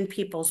in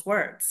people's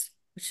words,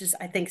 which is,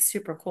 I think,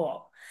 super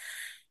cool.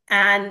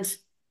 And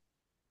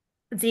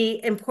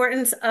the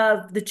importance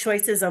of the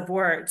choices of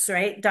words,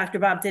 right? Dr.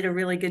 Bob did a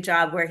really good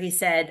job where he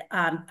said,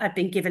 I've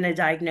been given a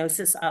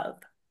diagnosis of,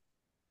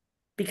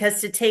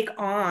 because to take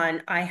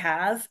on I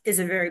have is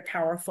a very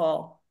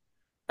powerful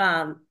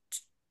um,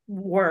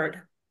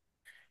 word.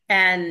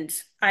 And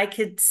I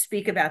could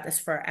speak about this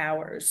for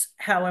hours,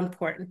 how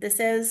important this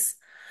is.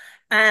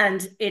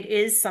 And it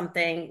is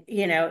something,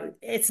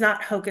 it's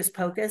not hocus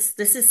pocus.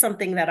 This is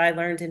something that I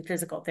learned in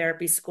physical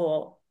therapy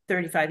school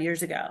 35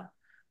 years ago,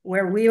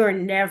 where we were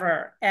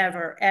never,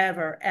 ever,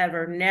 ever,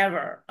 ever,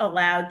 never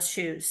allowed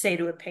to say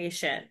to a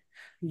patient,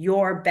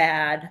 you're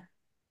bad,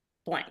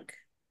 blank,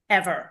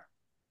 ever.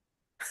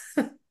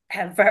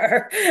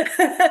 Ever.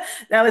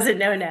 That was a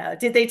no-no.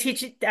 Did they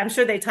teach you? I'm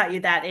sure they taught you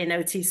that in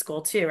OT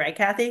school too, right,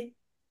 Kathy?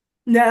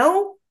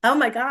 No? Oh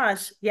my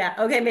gosh. Yeah.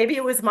 Okay. Maybe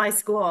it was my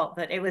school,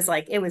 but it was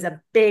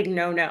a big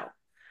no-no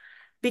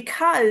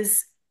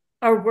because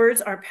our words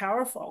are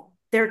powerful.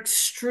 They're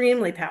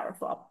extremely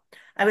powerful.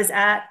 I was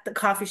at the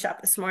coffee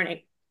shop this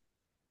morning.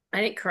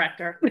 I didn't correct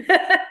her,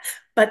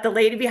 but the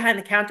lady behind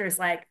the counter is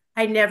like,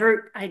 I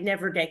never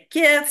get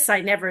gifts.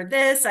 I never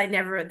this, I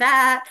never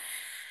that.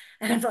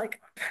 And I'm like,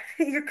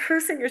 you're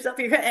cursing yourself.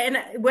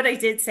 And what I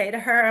did say to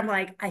her, I'm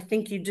like, I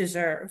think you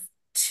deserve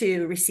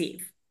to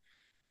receive.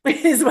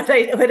 Is what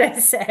I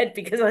said,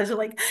 because I was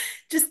like,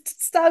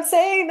 just stop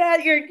saying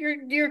that.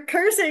 You're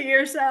cursing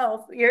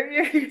yourself.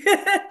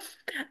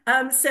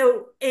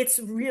 So it's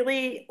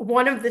really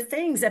one of the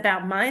things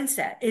about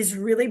mindset is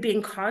really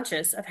being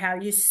conscious of how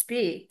you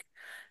speak,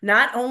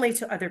 not only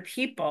to other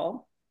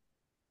people,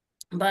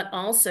 but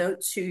also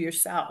to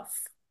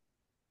yourself,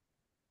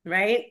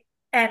 right?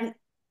 And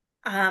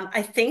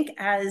I think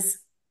as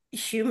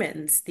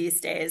humans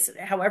these days,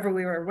 however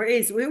we were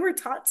raised, we were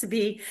taught to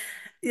be,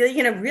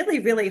 really,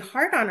 really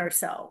hard on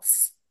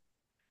ourselves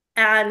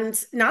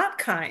and not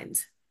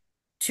kind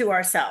to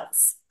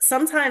ourselves.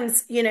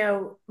 Sometimes,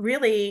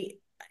 really,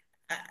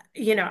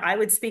 I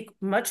would speak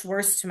much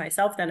worse to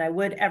myself than I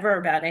would ever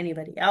about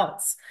anybody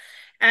else.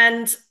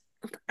 And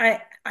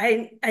I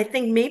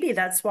think maybe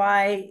that's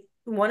why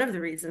one of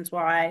the reasons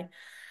why,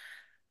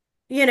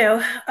 you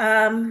know,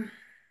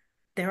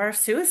 there are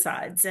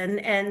suicides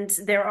and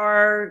there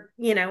are,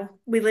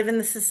 we live in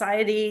the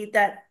society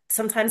that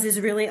sometimes is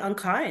really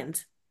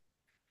unkind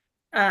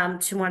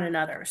to one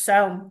another.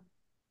 So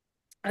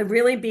I'm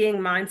really being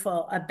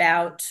mindful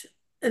about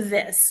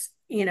this,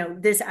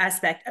 this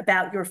aspect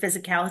about your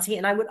physicality.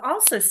 And I would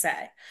also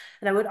say,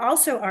 and I would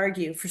also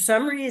argue, for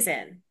some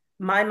reason,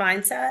 my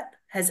mindset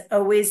has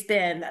always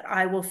been that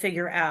I will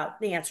figure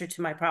out the answer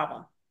to my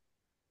problem.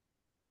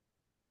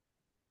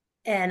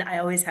 And I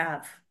always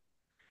have.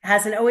 It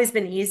hasn't always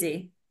been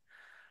easy.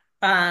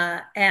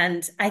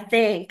 And I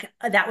think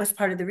that was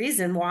part of the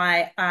reason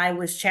why I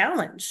was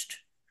challenged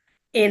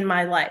in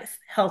my life,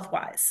 health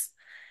wise,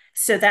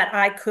 so that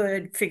I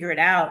could figure it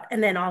out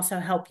and then also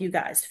help you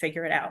guys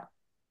figure it out.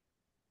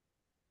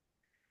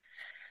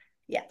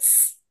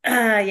 Yes.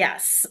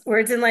 Yes.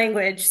 Words and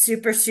language,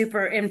 super,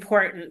 super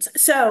important.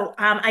 So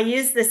I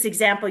used this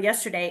example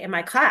yesterday in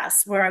my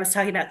class where I was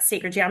talking about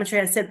sacred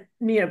geometry. I said,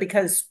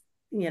 because,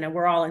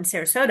 we're all in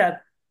Sarasota.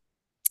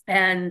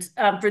 And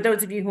for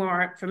those of you who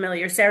aren't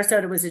familiar,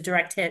 Sarasota was a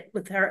direct hit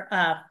with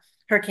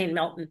Hurricane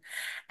Milton.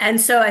 And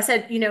so I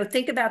said,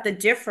 think about the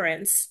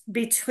difference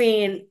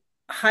between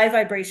high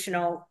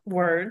vibrational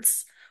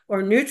words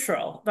or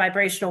neutral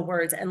vibrational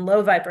words and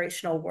low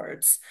vibrational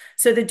words.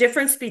 So the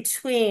difference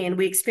between,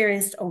 we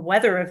experienced a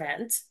weather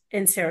event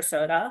in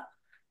Sarasota,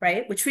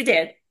 right? Which we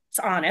did. It's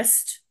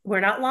honest. We're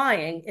not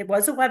lying. It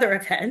was a weather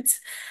event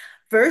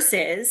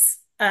versus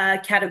a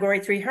category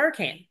 3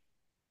 hurricane,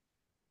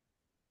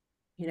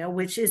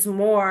 which is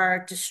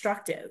more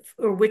destructive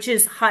or which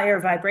is higher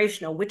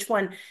vibrational, which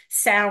one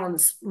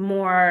sounds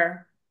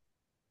more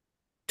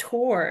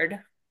toward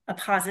a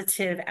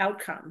positive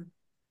outcome,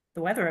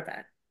 the weather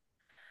event.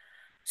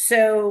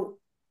 So,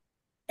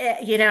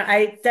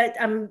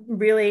 I'm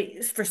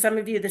really, for some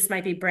of you, this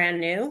might be brand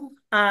new,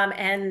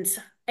 and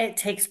it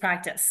takes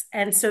practice.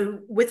 And so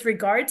with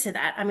regard to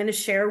that, I'm going to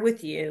share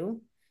with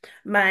you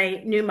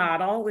my new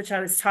model, which I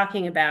was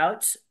talking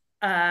about.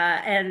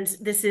 And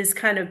this is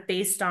kind of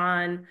based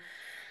on,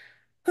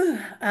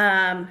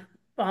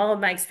 all of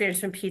my experience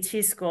from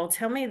PT school,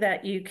 tell me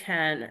that you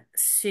can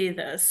see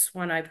this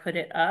when I put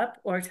it up,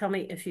 or tell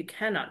me if you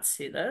cannot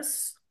see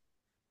this.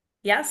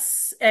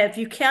 Yes. If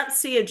you can't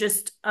see it,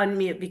 just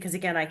unmute because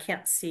again, I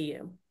can't see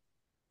you.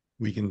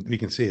 We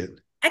can see it.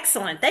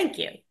 Excellent. Thank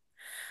you.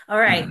 All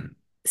right.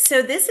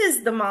 So this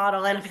is the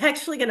model, and I'm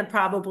actually going to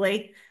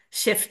probably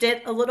shift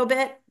it a little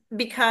bit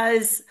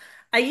because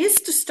I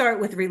used to start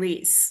with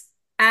release.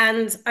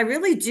 And I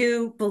really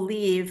do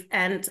believe,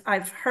 and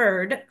I've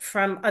heard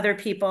from other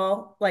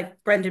people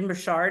like Brendan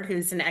Burchard,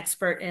 who's an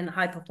expert in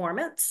high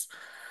performance,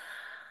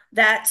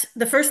 that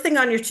the first thing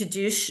on your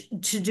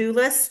to-do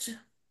list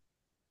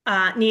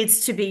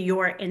needs to be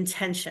your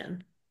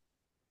intention.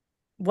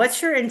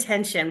 What's your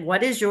intention?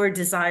 What is your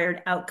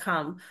desired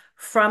outcome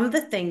from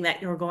the thing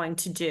that you're going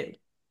to do?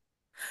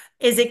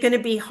 Is it going to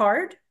be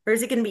hard or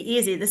is it going to be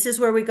easy? This is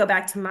where we go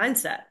back to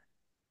mindset.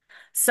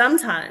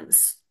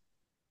 Sometimes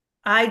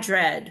I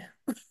dread.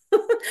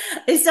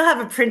 I still have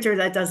a printer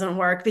that doesn't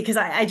work because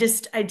I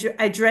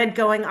dread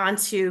going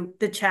onto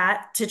the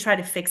chat to try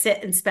to fix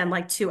it and spend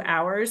like 2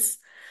 hours.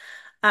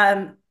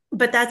 But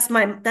that's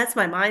my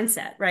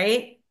mindset,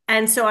 right?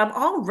 And so I'm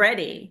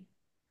already,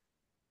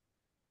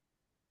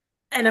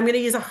 and I'm going to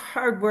use a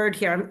hard word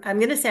here. I'm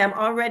going to say I'm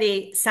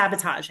already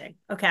sabotaging.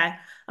 Okay.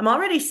 I'm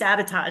already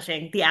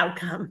sabotaging the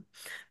outcome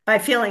by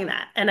feeling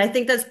that. And I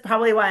think that's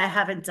probably why I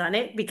haven't done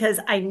it because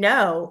I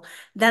know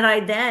that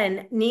I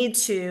then need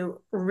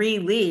to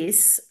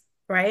release,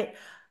 right,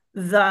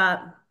 the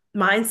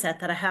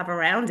mindset that I have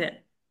around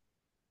it.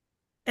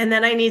 And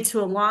then I need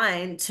to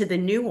align to the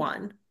new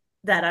one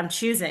that I'm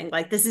choosing.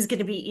 Like, this is going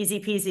to be easy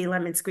peasy,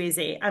 lemon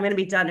squeezy. I'm going to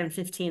be done in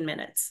 15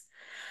 minutes.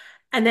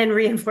 And then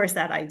reinforce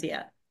that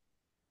idea.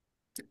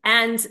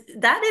 And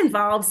that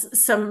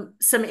involves some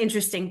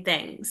interesting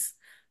things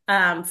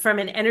from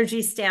an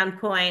energy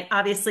standpoint,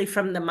 obviously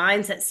from the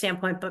mindset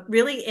standpoint, but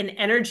really in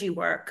energy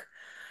work.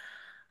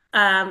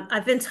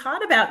 I've been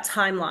taught about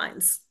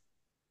timelines,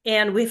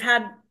 and we've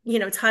had,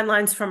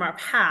 timelines from our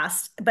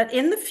past, but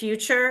in the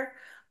future,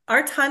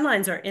 our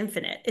timelines are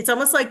infinite. It's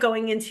almost like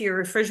going into your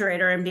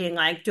refrigerator and being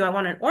like, do I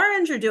want an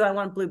orange or do I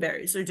want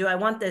blueberries or do I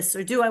want this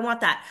or do I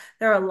want that?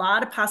 There are a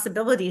lot of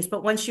possibilities,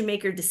 but once you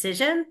make your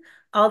decision,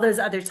 all those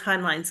other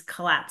timelines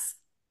collapse,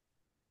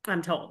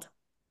 I'm told.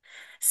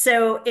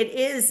 So it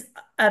is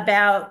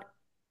about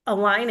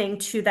aligning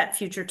to that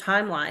future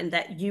timeline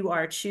that you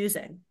are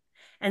choosing.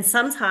 And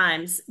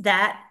sometimes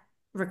that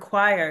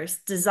requires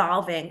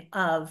dissolving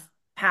of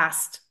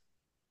past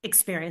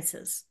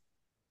experiences,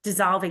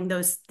 dissolving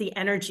the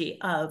energy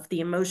of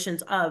the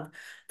emotions of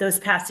those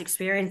past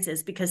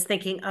experiences, because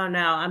thinking, oh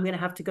no, I'm going to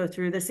have to go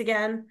through this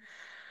again.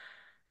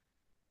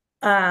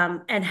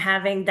 And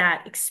having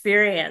that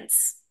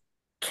experience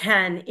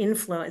can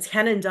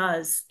and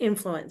does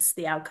influence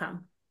the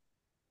outcome.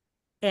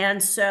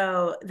 And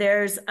so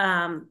there's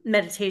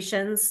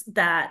meditations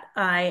that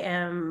I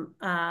am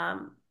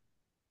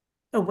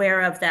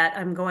aware of that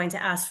I'm going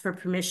to ask for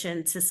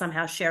permission to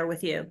somehow share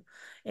with you.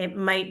 It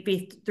might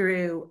be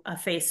through a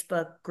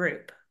Facebook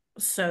group.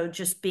 So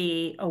just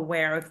be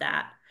aware of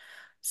that.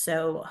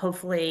 So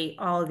hopefully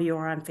all of you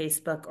are on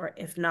Facebook, or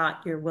if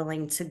not, you're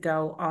willing to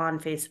go on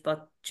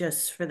Facebook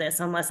just for this,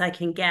 unless I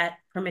can get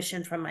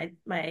permission from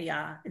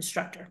my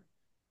instructor.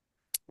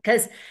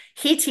 Because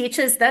he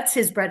teaches, that's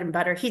his bread and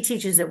butter. He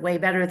teaches it way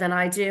better than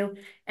I do.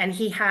 And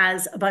he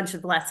has a bunch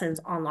of lessons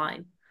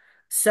online.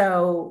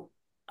 So,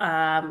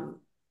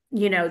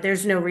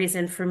 there's no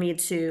reason for me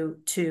to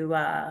do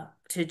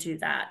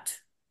that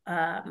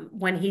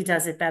when he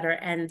does it better.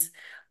 And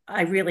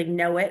I really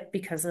know it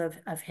because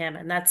of him.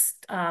 And that's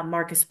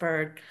Marcus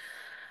Bird.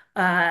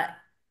 And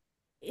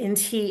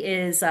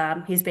he's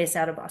based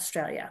out of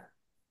Australia.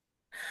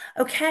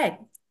 Okay.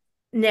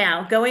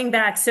 Now, going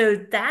back, so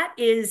that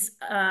is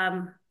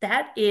the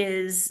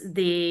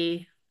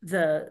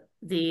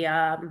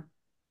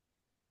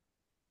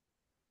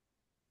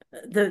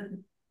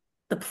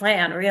the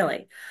plan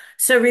really.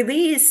 So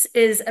release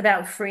is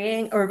about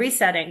freeing, or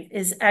resetting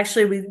is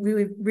actually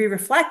we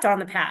reflect on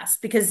the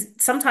past because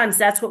sometimes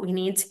that's what we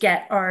need to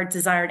get our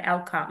desired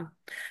outcome.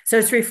 So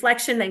it's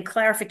reflection and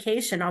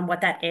clarification on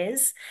what that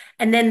is,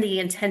 and then the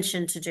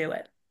intention to do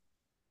it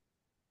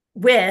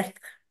with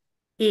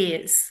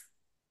ease.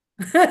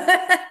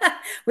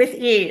 With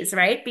ease,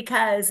 right?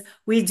 Because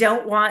we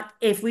don't want,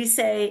 if we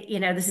say,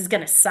 this is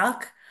going to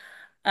suck,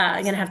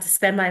 I'm going to have to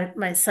spend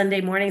my Sunday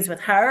mornings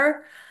with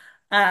her,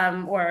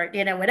 or,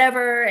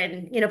 whatever,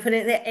 and, put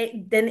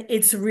then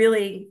it's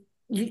really,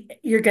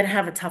 you're going to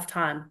have a tough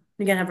time.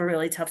 You're going to have a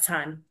really tough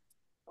time.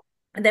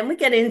 And then we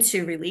get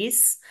into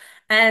release.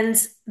 And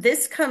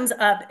this comes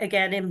up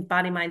again in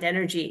body, mind,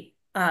 energy,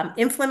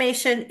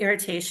 inflammation,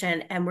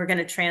 irritation, and we're going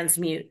to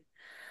transmute.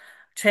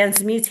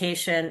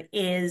 Transmutation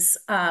is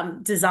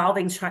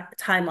dissolving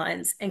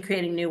timelines and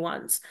creating new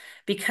ones,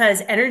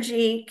 because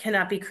energy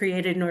cannot be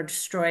created nor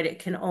destroyed. It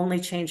can only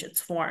change its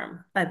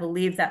form. I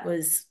believe that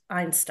was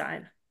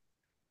Einstein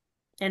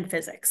in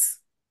physics.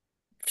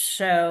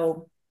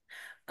 So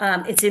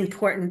it's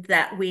important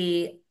that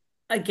we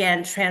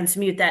again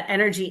transmute that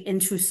energy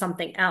into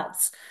something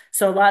else.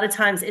 So a lot of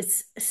times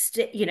it's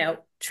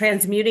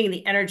transmuting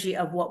the energy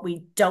of what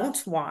we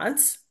don't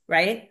want,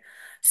 right?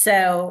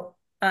 So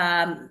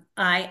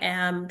I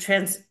am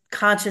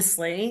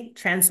consciously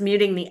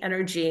transmuting the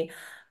energy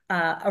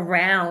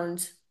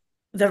around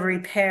the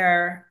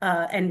repair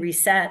and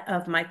reset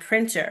of my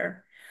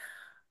printer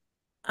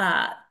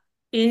uh,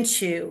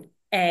 into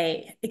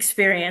a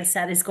experience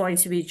that is going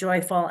to be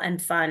joyful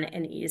and fun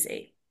and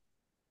easy.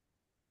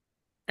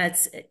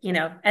 That's,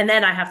 and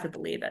then I have to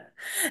believe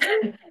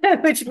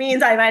it, which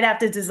means I might have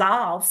to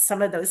dissolve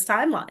some of those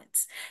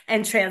timelines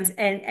and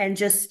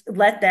just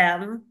let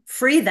them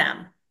free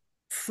them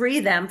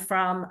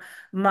from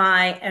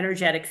my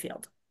energetic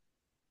field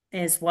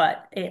is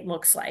what it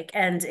looks like.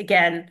 And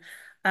again,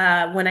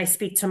 when I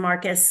speak to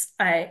Marcus,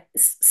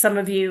 some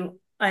of you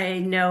I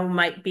know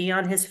might be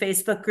on his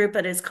Facebook group,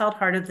 but it's called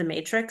Heart of the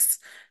Matrix.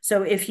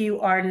 So if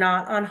you are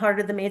not on Heart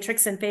of the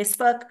Matrix in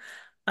Facebook,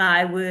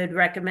 I would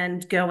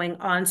recommend going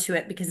onto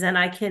it because then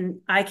I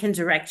can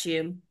direct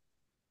you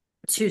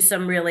to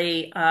some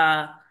really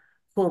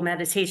cool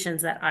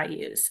meditations that I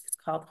use. It's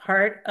called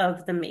Heart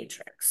of the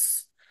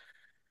Matrix.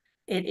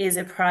 It is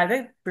a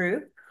private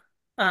group.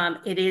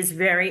 It is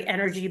very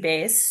energy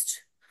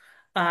based.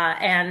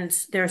 And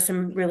there are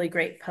some really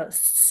great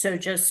posts. So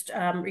just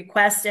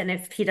request, and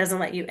if he doesn't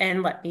let you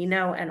in, let me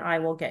know, and I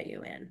will get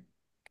you in.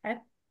 Okay.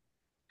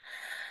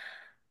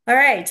 All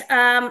right.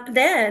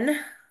 Then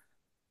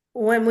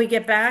when we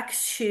get back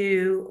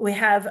to, we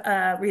have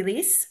a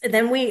release,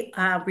 then we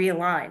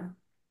realign.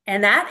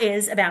 And that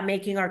is about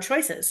making our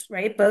choices,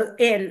 right? Both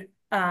in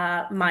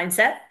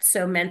mindset,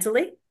 so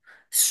mentally,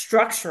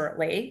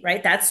 structurally,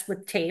 right? That's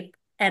with tape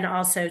and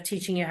also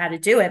teaching you how to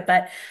do it.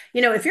 But,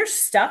 if you're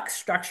stuck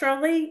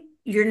structurally,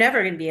 you're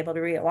never going to be able to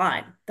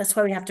realign. That's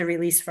why we have to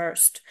release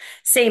first.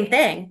 Same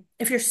thing.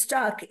 If you're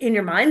stuck in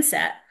your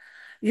mindset,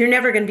 you're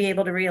never going to be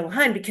able to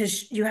realign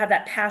because you have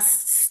that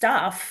past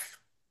stuff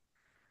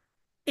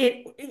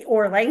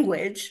or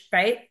language,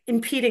 right,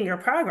 impeding your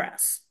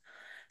progress.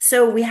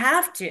 So we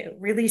have to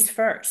release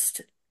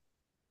first,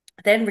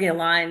 then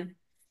realign.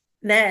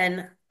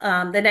 Then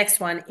the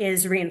next one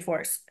is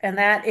reinforce, and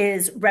that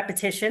is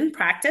repetition,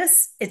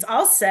 practice. It's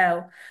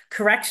also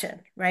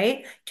correction,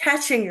 right?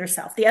 Catching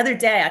yourself. The other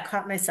day, I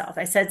caught myself.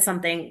 I said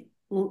something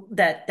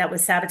that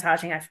was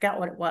sabotaging. I forgot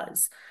what it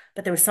was,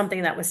 but there was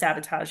something that was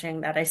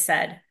sabotaging that I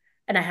said,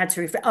 and I had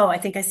to oh, I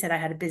think I said I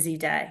had a busy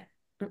day.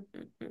 Mm,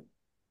 mm, mm,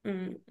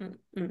 mm, mm,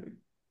 mm.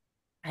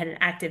 I had an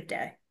active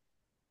day.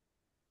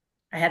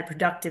 I had a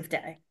productive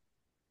day,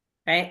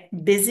 right?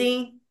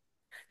 Busy.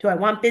 Do I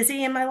want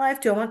busy in my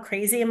life? Do I want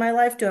crazy in my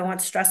life? Do I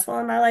want stressful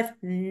in my life?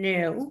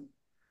 No.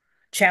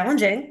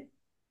 Challenging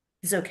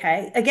is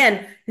okay.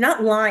 Again,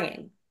 not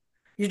lying.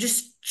 You're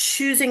just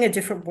choosing a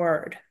different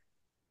word,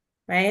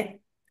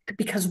 right?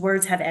 Because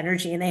words have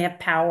energy and they have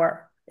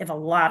power. They have a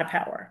lot of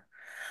power.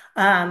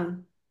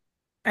 Um,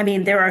 I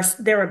mean, there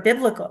are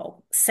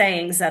biblical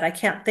sayings that I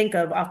can't think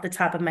of off the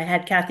top of my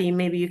head. Kathy,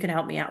 maybe you can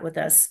help me out with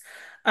this.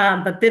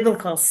 But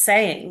biblical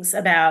sayings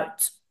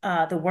about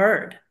the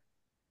word,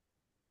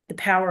 the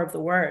power of the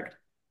word.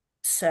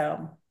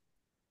 So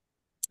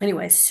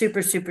anyway,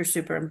 super, super,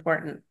 super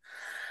important.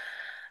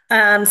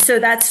 So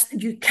that's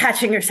you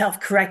catching yourself,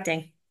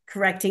 correcting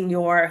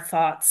your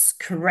thoughts,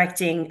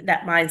 correcting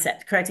that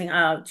mindset, correcting,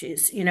 oh,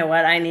 geez, you know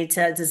what? I need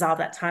to dissolve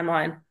that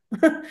timeline.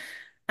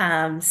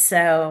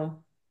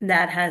 So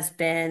that's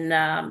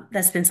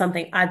been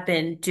something I've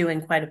been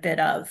doing quite a bit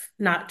of,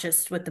 not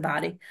just with the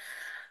body,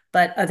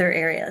 but other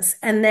areas.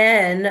 And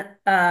then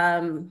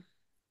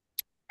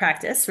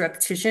practice,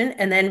 repetition,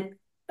 and then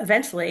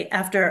eventually,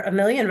 after a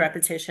million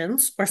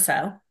repetitions or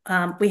so,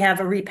 we have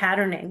a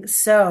repatterning.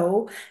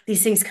 So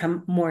these things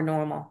come more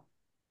normal.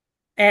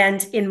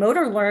 And in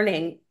motor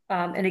learning,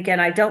 and again,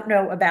 I don't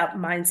know about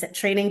mindset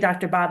training.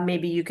 Dr. Bob,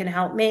 maybe you can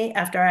help me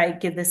after I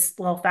give this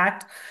little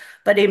fact.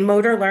 But in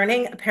motor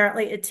learning,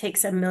 apparently it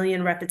takes a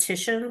million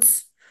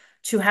repetitions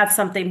to have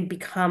something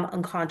become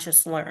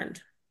unconscious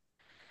learned.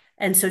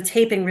 And so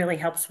taping really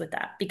helps with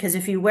that because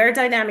if you wear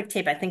dynamic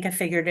tape, I think I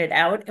figured it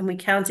out, and we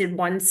counted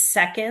 1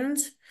 second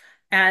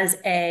as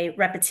a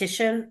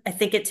repetition. I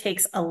think it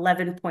takes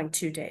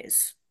 11.2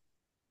 days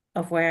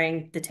of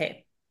wearing the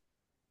tape.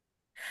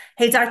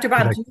 Hey, Dr.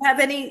 Bob, Yeah, do you have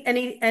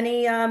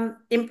any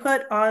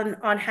input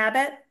on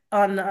habit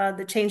on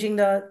the changing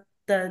the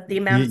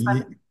amount of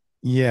yeah, time?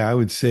 yeah, I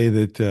would say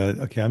that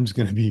okay, I'm just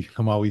going to be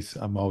I'm always,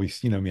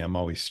 me, I'm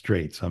always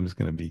straight, so I'm just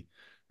going to be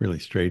really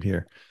straight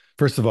here.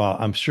 First of all,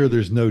 I'm sure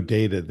there's no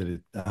data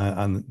that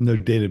on no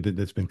data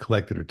that's been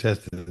collected or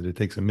tested that it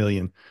takes a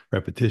million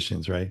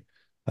repetitions, right?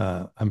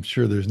 I'm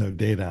sure there's no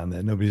data on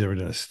that. Nobody's ever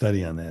done a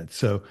study on that.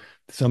 So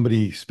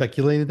somebody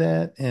speculated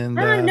that, and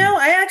No,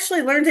 I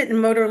actually learned it in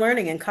motor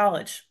learning in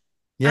college.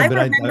 yeah, I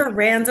but remember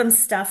random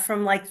stuff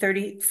from like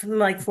 40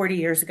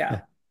 years ago.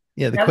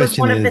 yeah, the That was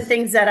question one of the is,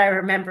 things that I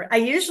remember. I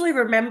usually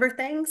remember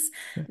things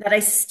that I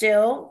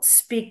still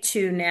speak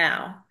to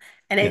now.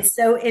 And yeah. it's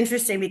so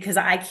interesting because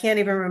I can't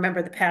even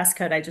remember the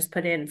passcode I just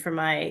put in for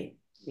my,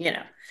 you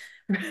know,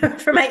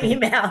 for my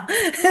email.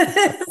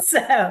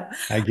 So,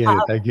 I get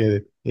it. I get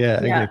it. Yeah, I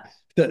get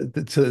yeah,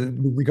 it. So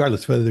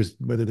regardless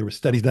whether there were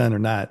studies done or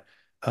not,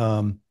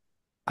 um,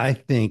 I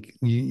think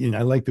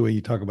I like the way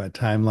you talk about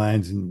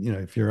timelines, and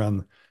if you're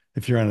on a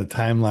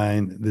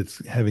timeline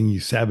that's having you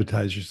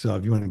sabotage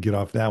yourself, you want to get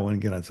off that one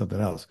and get on something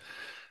else.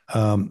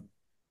 Um,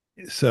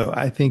 so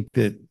I think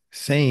that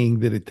saying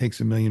that it takes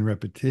a million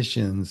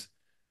repetitions,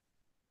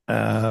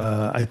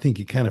 I think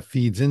it kind of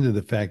feeds into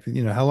the fact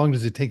that, how long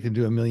does it take to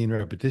do a million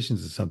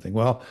repetitions of something?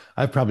 Well,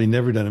 I've probably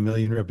never done a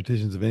million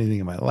repetitions of anything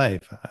in my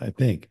life. I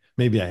think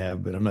maybe I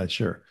have, but I'm not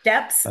sure.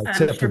 steps.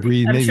 Except for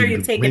breathe, I'm sure maybe,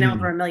 you've taken over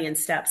maybe 1 million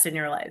steps in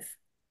your life.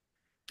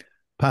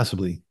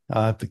 possibly.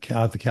 I'll have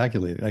to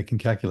calculate it. I can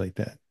calculate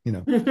that,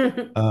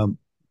 um,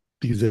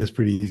 because that's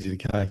pretty easy to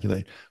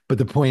calculate. But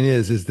the point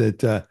is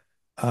that,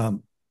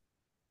 um,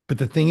 but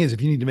the thing is,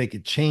 if you need to make a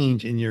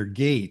change in your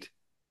gait,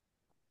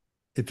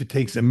 if it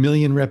takes a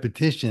million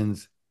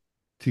repetitions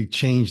to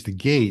change the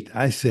gait,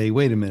 I say,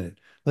 wait a minute,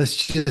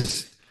 let's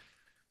just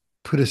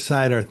put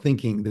aside our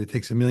thinking that it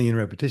takes a million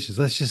repetitions.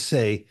 Let's just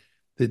say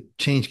that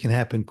change can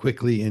happen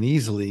quickly and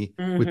easily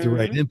with the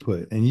right Hmm.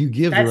 input. And you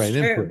give the That's right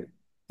input. true.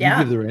 You give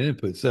Yeah. the right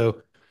input.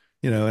 So,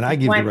 and I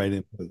Good give the point. right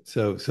input.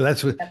 So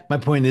that's what my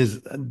point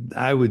is.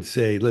 I would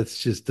say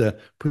let's just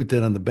put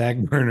that on the back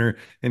burner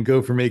and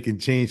go for making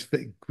change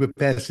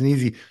fast and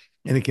easy.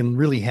 And it can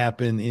really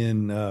happen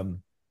in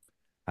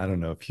I don't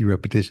know, a few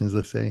repetitions,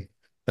 let's say.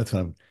 That's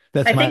what I'm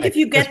I think if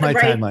you that's get the my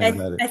right, timeline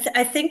about it.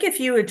 I think if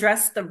you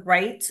address the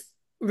right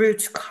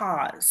root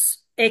cause,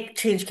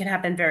 change can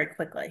happen very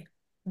quickly,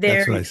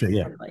 That's what very, I say. very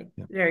Yeah. quickly,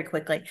 Yeah. very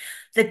quickly.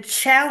 The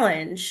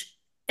challenge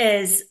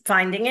is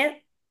finding it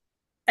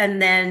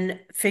and then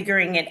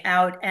figuring it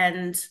out.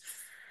 And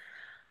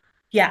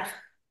yeah,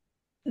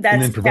 And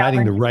that's then the providing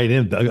the challenge. right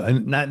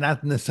input,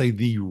 not necessarily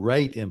the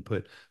right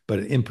input, but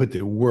an input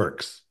that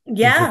works, input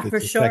Yeah, for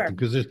that's sure. effective.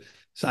 Because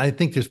so I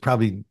think there's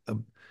probably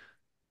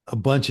a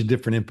bunch of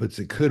different inputs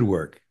that could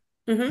work.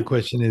 The Hmm.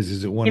 question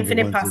is it one of the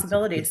Infinite ones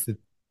possibilities.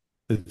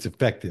 that's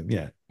effective?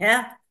 Yeah,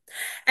 Yeah.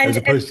 And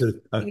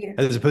yeah.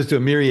 as opposed to a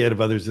myriad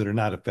of others that are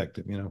not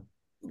effective.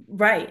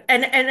 Right.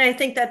 And I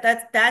think that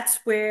that's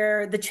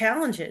where the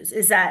challenge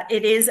is that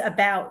it is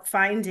about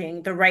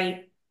finding the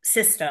right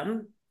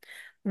system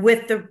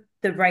with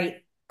the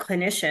right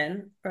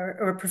clinician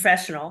or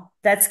professional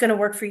that's going to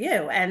work for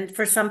you. And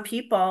for some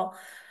people,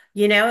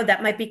 that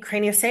might be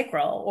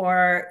craniosacral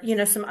or,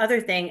 some other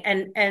thing.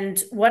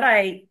 And what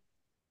I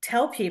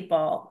tell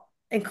people,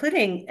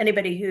 including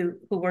anybody who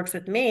works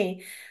with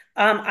me,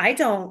 I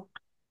don't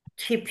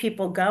keep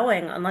people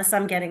going unless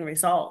I'm getting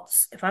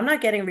results. If I'm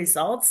not getting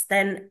results,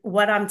 then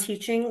what I'm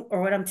teaching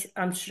or what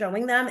I'm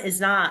showing them is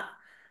not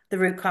the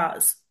root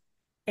cause.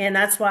 And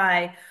that's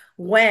why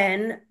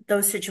when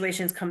those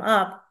situations come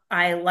up,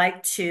 I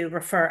like to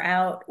refer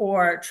out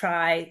or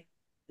try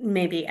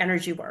maybe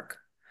energy work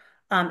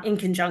in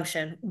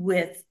conjunction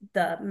with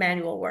the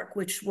manual work,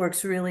 which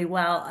works really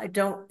well. I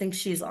don't think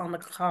she's on the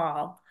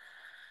call.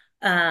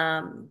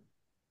 Um,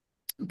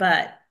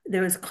 but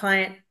there was a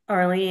client,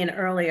 Arlene,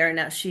 earlier.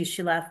 Now she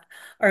left.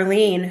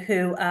 Arlene,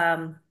 who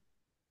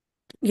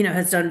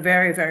has done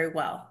very, very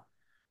well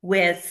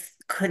with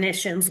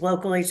clinicians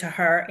locally to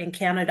her in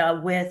Canada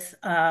with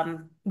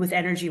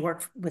energy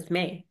work with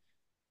me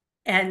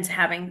and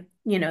having,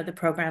 the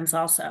programs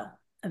also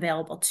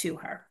available to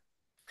her.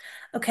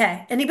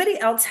 Okay. Anybody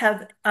else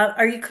have,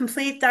 are you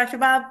complete, Dr.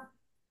 Bob?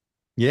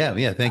 Yeah,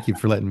 yeah. Thank you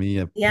for letting me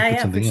Yeah, put yeah,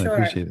 for something in. I sure.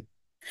 appreciate it.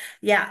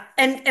 Yeah.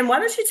 And why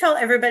don't you tell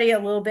everybody a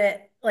little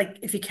bit, like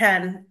if you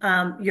can,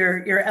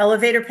 your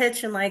elevator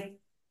pitch in like,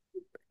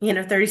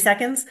 30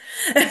 seconds,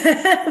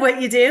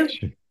 what you do?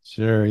 Sure,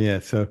 sure. Yeah.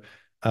 So,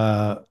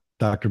 uh,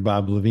 Dr.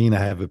 Bob Levine, I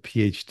have a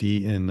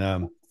PhD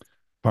in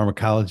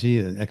pharmacology,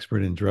 an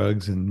expert in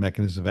drugs and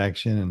mechanisms of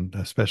action,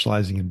 and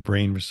specializing in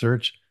brain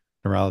research,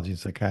 neurology, and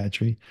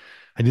psychiatry.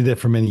 I did that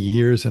for many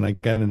years, and I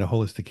got into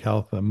holistic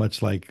health,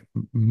 much like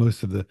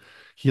most of the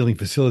healing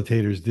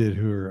facilitators did,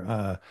 who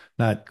are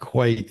not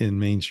quite in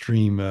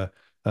mainstream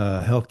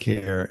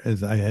healthcare,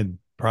 as I had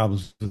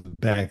problems with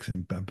back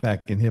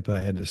and hip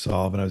I had to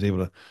solve, and I was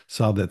able to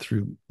solve that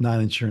through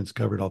non-insurance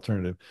covered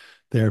alternative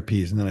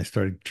therapies. And then I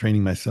started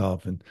training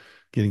myself and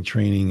getting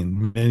training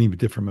in many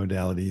different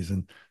modalities.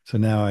 And so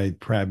now I've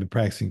been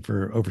practicing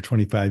for over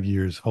 25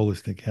 years,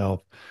 holistic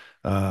health,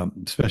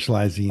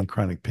 specializing in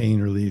chronic pain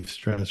relief,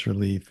 stress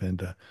relief,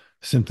 and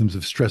symptoms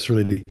of stress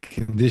related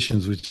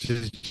conditions, which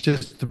is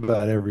just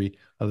about every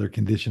other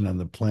condition on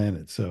the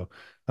planet. So,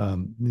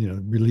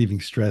 relieving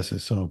stress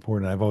is so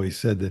important. I've always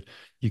said that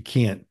you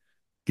can't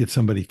get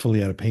somebody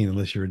fully out of pain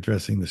unless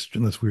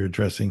unless we're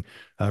addressing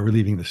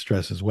relieving the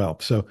stress as well.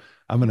 So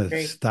I'm going to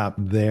Great. stop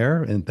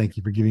there and thank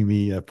you for giving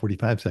me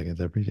 45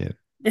 seconds. I appreciate it.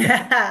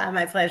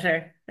 My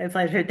pleasure. My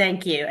pleasure.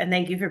 Thank you. And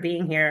thank you for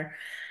being here.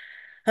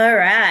 All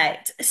right.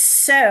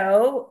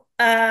 So,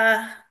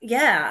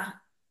 yeah.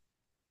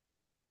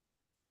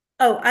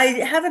 Oh, I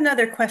have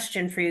another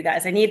question for you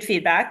guys. I need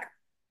feedback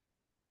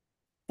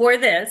for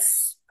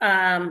this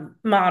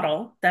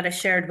model that I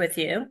shared with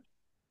you.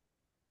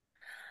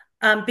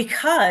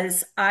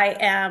 because I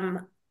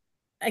am,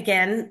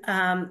 again,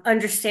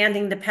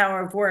 understanding the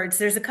power of words.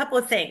 There's a couple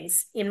of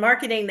things. In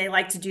marketing, they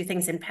like to do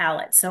things in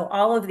palettes. So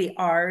all of the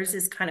R's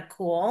is kind of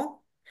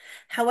cool.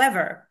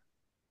 However,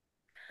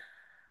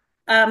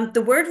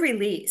 the word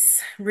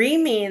release,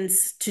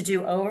 means to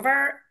do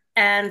over,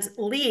 and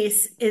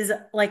lease is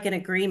like an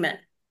agreement.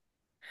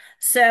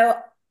 So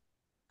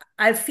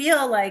I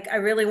feel like I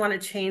really want to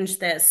change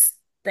this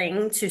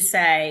thing to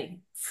say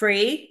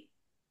free,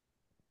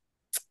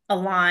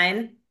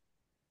 align,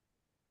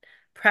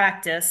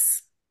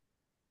 practice,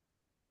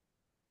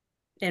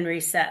 and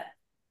reset.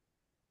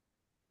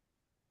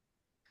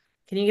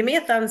 Can you give me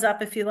a thumbs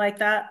up if you like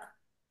that?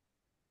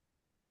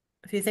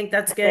 If you think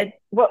that's good? Okay.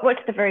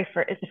 What's the very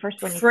first? Is the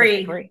first one you said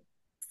Free, free?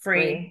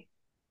 free. Free.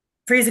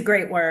 Free is a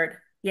great word.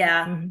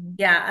 Yeah. Mm-hmm.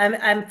 Yeah,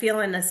 I'm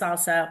feeling this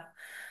also.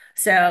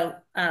 So,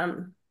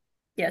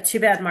 yeah, too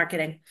bad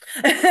marketing.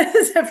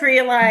 So free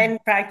align,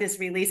 practice,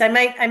 release. I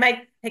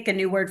might pick a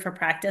new word for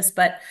practice,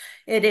 but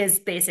it is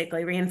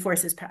basically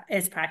reinforces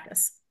its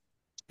practice.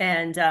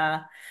 And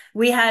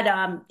we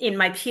had in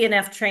my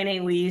PNF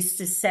training, we used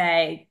to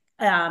say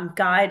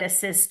guide,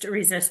 assist,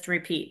 resist,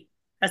 repeat.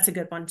 That's a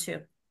good one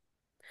too.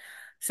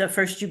 So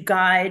first you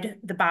guide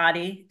the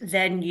body,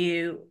 then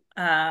you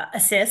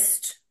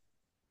assist,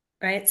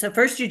 right? So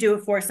first you do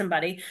it for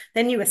somebody,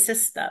 then you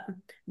assist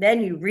them,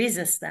 then you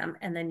resist them,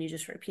 and then you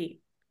just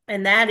repeat.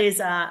 And that is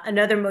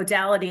another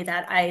modality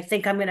that I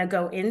think I'm going to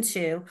go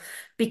into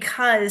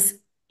because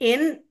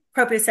in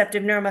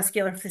proprioceptive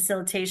neuromuscular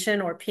facilitation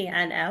or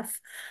PNF,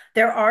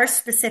 there are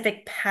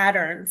specific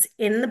patterns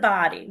in the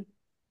body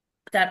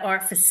that are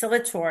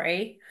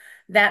facilitatory,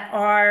 that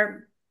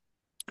are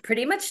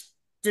pretty much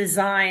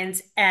designed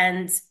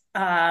and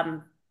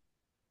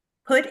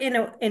put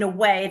in a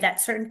way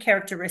that certain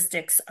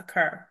characteristics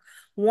occur.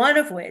 One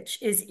of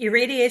which is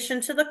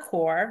irradiation to the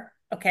core.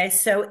 Okay,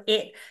 so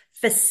it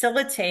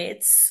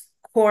facilitates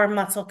core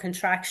muscle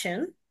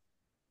contraction.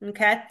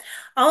 Okay.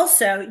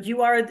 Also,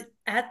 you are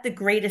at the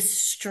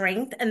greatest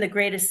strength and the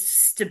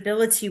greatest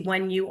stability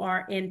when you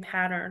are in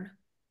pattern.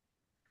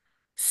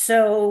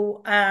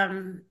 So,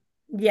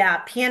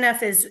 yeah,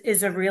 PNF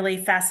is a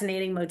really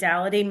fascinating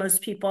modality.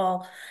 Most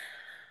people,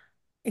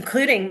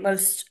 including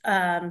most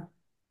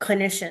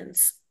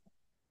clinicians,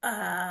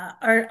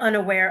 are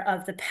unaware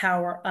of the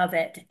power of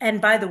it. And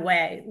by the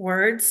way,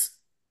 words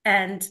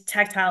and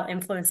tactile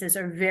influences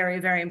are very,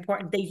 very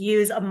important. They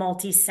use a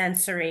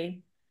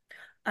multisensory,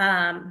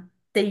 I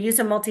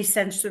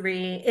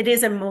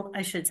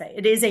should say,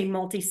 it is a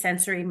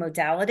multisensory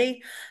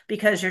modality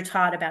because you're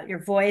taught about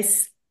your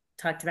voice,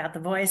 talked about the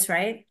voice,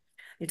 right?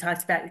 You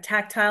talked about your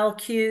tactile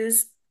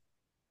cues,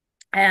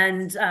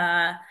 and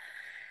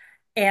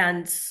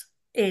and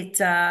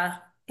it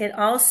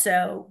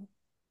also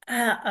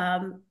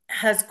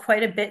has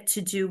quite a bit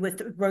to do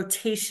with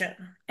rotation,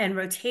 and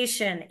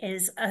rotation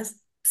is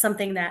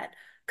something that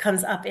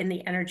comes up in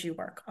the energy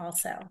work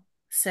also.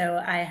 So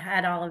I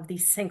had all of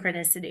these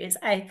synchronicities.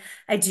 I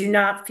do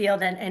not feel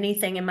that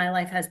anything in my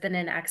life has been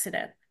an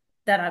accident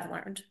that I've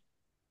learned.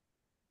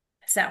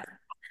 So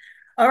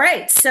all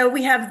right, so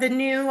we have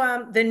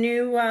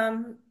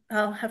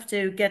I'll have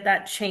to get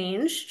that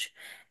changed.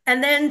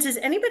 And then does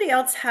anybody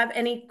else have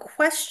any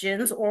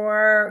questions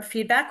or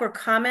feedback or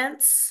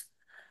comments?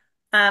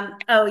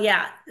 Oh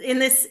yeah, in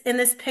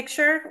this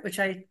picture, which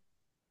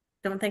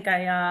don't think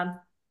I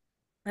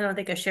don't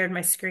think I shared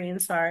my screen,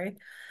 sorry.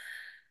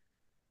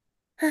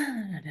 All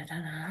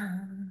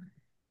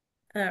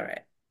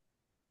right.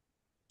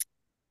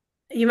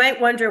 You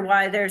might wonder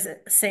why there's a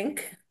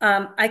sink.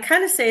 I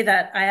kind of say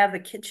that I have a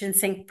kitchen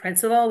sink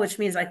principle, which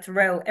means I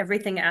throw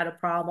everything at a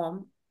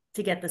problem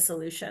to get the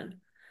solution.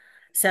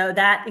 So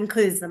that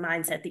includes the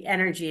mindset, the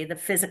energy, the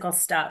physical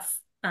stuff.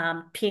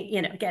 Again,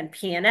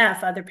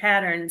 PNF, other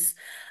patterns.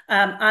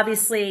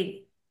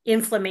 Obviously,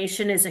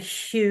 inflammation is a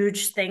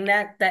huge thing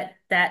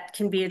that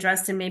can be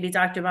addressed, and maybe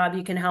Dr. Bob,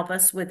 you can help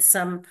us with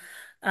some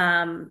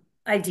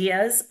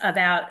ideas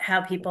about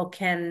how people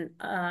can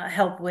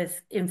help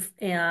with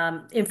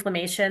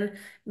inflammation,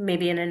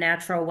 maybe in a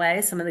natural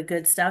way, some of the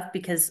good stuff,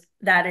 because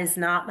that is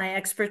not my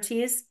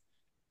expertise.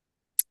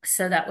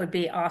 So that would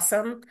be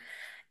awesome.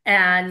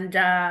 And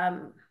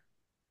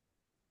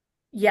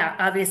yeah,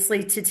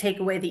 obviously, to take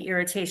away the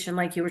irritation,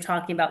 like you were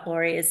talking about,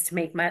 Lori, is to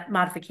make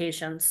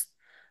modifications,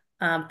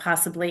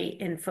 possibly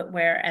in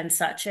footwear and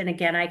such. And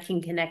again, I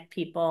can connect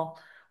people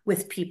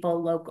with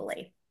people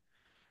locally.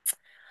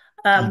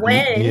 DL,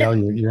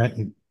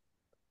 When,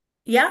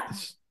 yeah,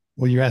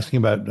 well, you're asking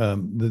about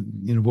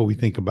what we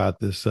think about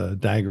this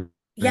diagram,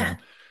 yeah,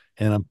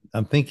 and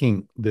I'm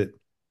thinking that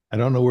I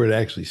don't know where to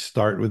actually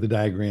start with the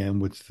diagram.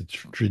 What's the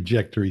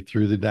trajectory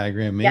through the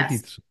diagram? Maybe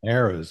yes, some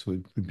arrows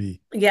would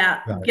be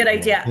yeah, good valuable. I'm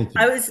idea.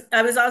 thinking.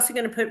 I was also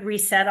going to put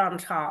reset on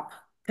top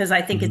because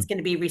I think it's Mhm, going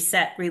to be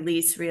reset,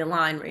 release,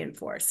 realign,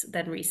 reinforce,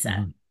 then reset.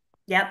 mhm.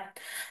 Yep.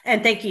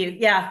 And thank you.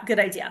 Yeah, good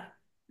idea.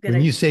 Good When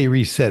idea. you say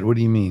reset, what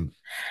do you mean?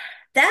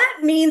 That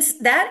means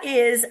that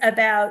is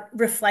about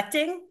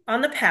reflecting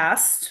on the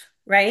past,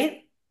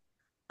 right?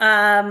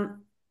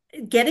 Um,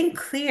 getting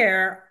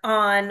clear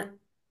on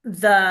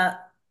the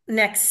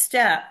next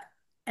step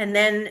and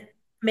then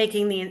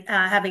making the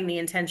having the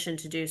intention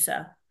to do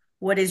so.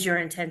 What is your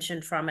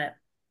intention from it?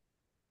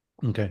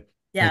 Okay. Thank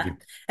Yeah. you.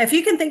 If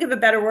you can think of a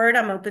better word,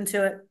 I'm open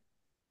to it.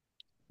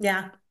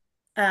 Yeah.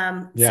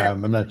 So Yeah,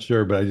 I'm not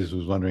sure, but I just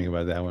was wondering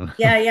about that one.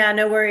 yeah, yeah,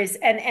 no worries.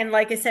 And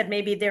like I said,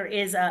 maybe there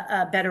is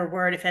a better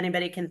word. If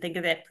anybody can think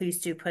of it, please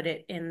do put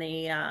it in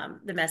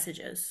the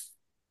messages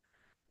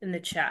in the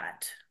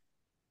chat.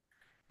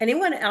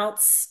 Anyone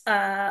else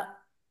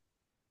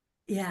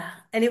yeah.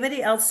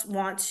 Anybody else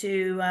want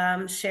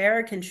to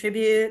share,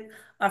 contribute,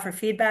 offer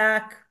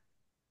feedback?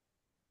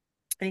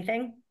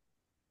 Anything?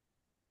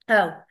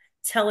 Oh,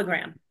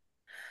 Telegram.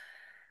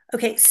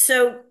 Okay,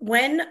 so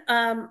when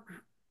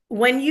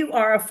you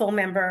are a full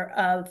member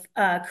of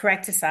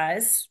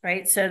Correcticize,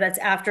 right? So that's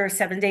after a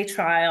 7-day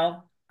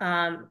trial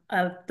of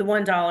the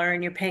 $1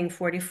 and you're paying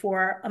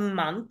 44 a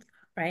month,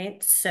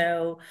 right?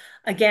 So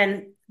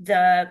again,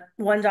 the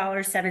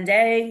 $1 7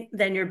 day,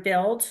 then you're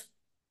billed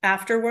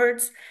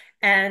afterwards.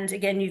 And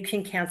again, you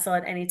can cancel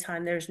at any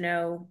time. There's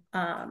no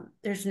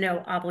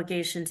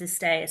obligation to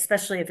stay,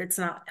 especially if it's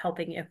not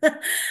helping you.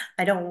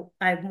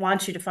 I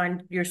want you to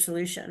find your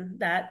solution.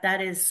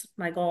 That is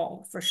my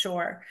goal for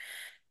sure.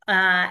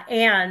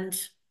 And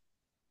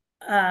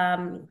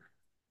um,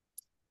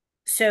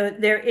 so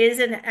there is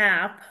an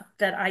app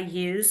that I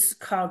use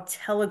called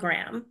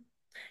Telegram,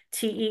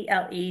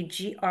 Telegram,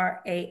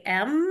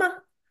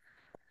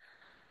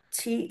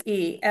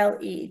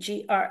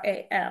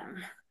 Telegram.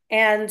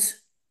 And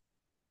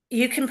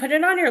you can put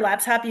it on your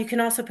laptop. You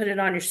can also put it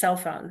on your cell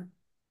phone.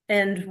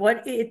 And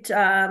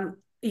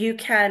you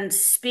can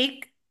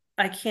speak.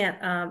 I can't,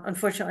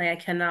 unfortunately, I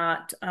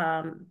cannot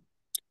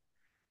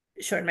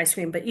shorten my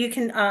screen, but you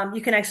can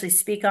actually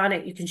speak on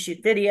it. You can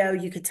shoot video.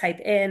 You could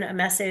type in a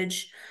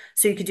message.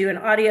 So you could do an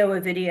audio,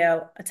 a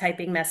video, a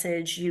typing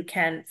message. You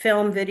can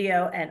film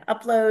video and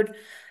upload.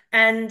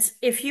 And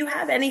if you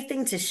have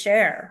anything to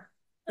share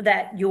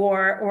that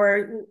you're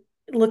or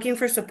looking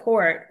for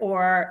support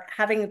or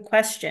having a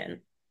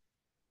question,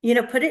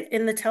 put it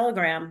in the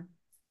Telegram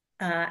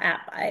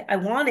app. I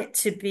want it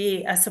to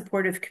be a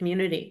supportive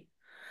community.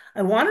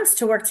 I want us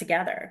to work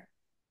together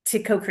to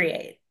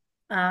co-create.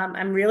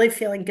 I'm really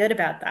feeling good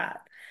about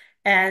that.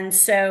 And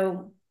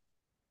so,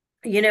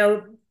 you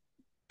know,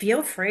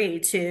 feel free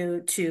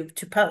to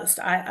post.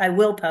 I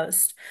will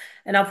post,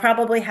 and I'll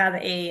probably have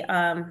a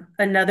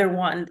another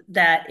one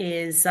that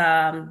is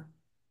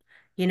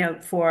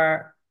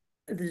for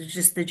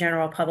just the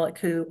general public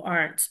who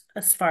aren't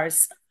as far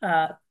as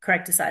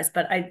correcticized,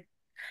 but I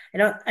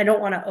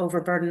don't want to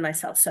overburden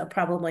myself, so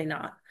probably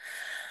not.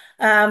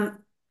 Um,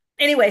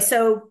 anyway,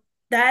 so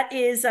that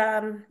is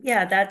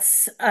yeah,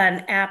 that's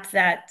an app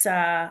that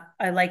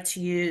I like to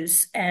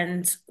use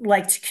and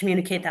like to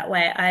communicate that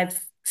way.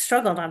 I've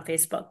struggled on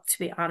Facebook, to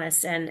be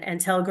honest,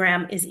 and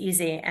Telegram is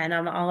easy, and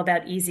I'm all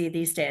about easy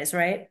these days,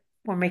 right?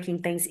 We're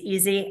making things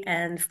easy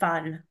and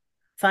fun.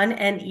 Fun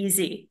and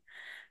easy.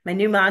 My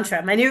new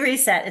mantra, my new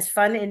reset is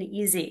fun and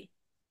easy.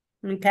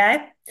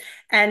 Okay.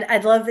 And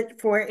I'd love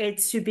it for it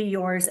to be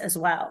yours as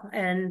well.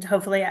 And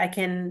hopefully I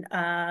can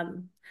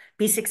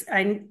be six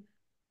I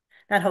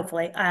not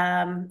hopefully.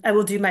 I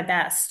will do my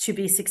best to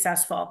be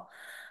successful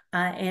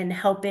in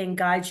helping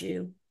guide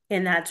you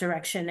in that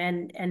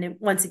direction.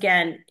 Once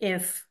again,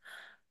 if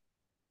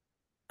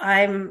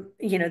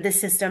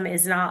this system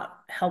is not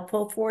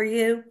helpful for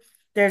you,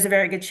 there's a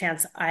very good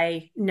chance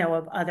I know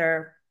of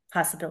other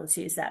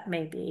possibilities that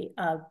may be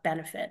of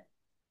benefit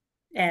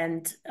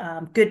and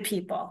good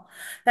people.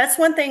 That's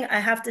one thing I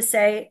have to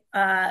say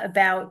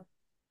about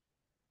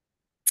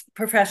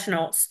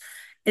professionals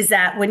is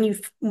that when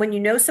you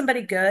know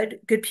somebody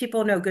good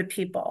people know good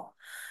people.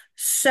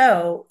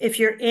 So if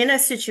you're in a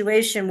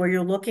situation where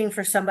you're looking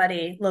for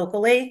somebody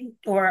locally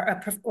or a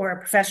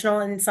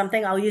professional in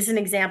something, I'll use an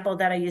example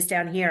that I use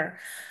down here.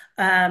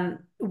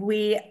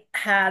 We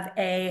have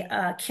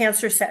a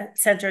cancer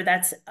center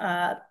that's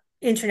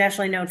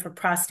internationally known for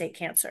prostate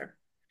cancer.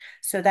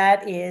 So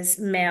that is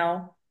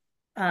male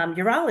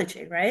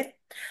urology, right?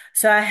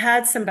 So I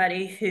had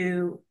somebody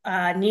who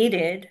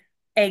needed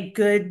a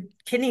good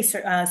kidney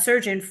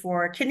surgeon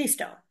for kidney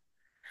stone.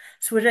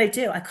 So what did I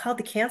do? I called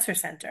the cancer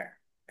center.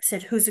 I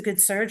said, "Who's a good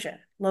surgeon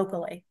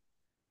locally?"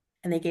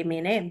 And they gave me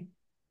a name.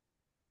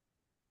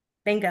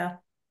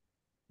 Bingo.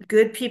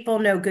 Good people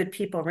know good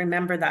people.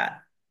 Remember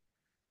that.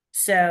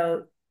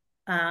 So,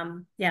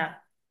 yeah.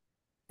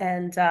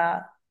 And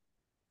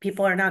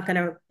people are not going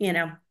to,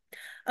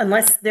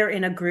 unless they're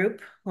in a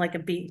group, like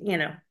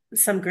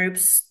some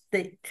groups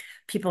that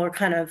people are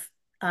kind of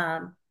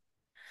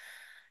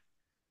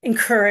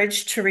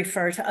encouraged to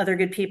refer to other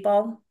good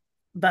people,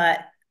 but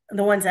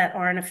the ones that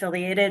aren't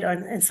affiliated,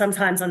 and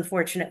sometimes,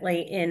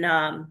 unfortunately, in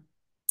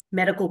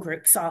medical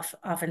groups,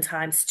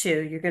 oftentimes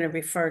too, you're going to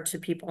refer to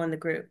people in the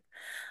group.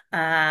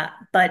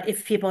 But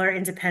if people are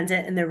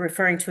independent and they're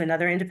referring to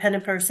another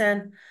independent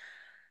person,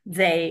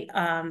 they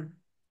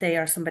they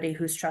are somebody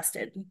who's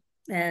trusted.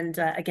 And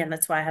again,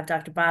 that's why I have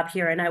Dr. Bob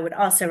here. And I would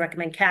also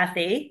recommend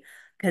Kathy,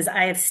 because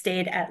I have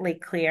stayed at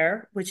Lake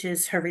Clear, which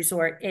is her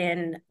resort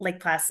in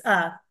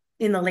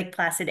in the Lake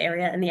Placid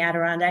area in the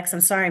Adirondacks.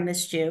 I'm sorry I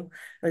missed you.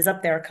 I was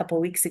up there a couple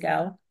weeks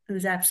ago. It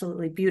was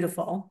absolutely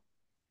beautiful.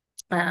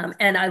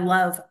 And I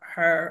love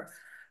her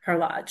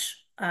lodge.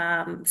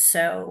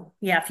 So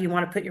yeah, if you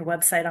want to put your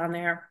website on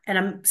there, and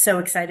I'm so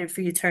excited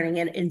for you turning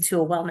it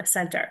into a wellness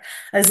center.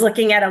 I was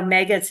looking at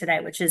Omega today,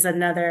 which is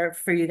another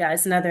for you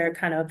guys, another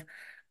kind of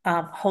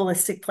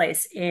holistic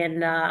place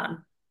in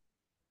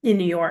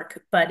New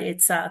York, but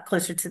it's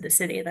closer to the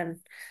city than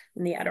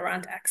in the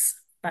Adirondacks.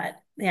 But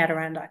the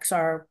Adirondacks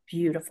are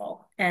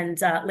beautiful,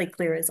 and Lake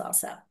Clear is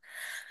also.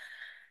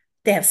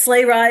 They have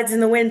sleigh rides in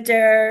the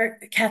winter.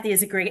 Kathy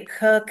is a great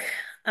cook.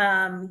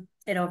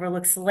 It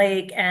overlooks the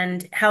lake.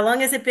 And how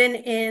long has it been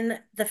in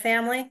the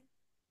family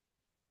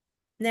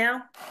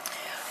now?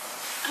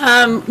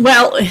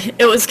 Well,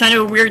 it was kind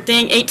of a weird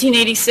thing.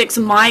 1886,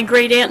 my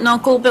great aunt and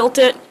uncle built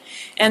it,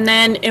 and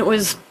then it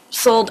was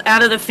sold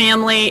out of the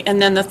family,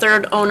 and then the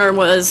third owner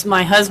was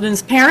my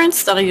husband's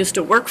parents that I used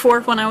to work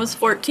for when I was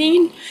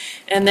 14,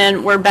 and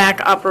then we're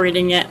back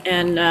operating it,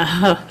 and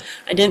I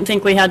didn't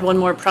think we had one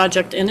more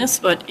project in us,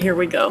 but here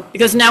we go.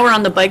 Because now we're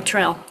on the bike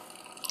trail,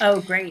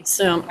 Oh, great.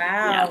 so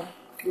yeah, Wow.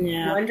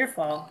 yeah.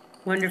 Wonderful.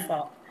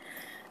 Wonderful.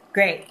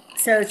 Great.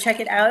 So check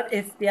it out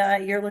if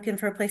you're looking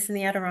for a place in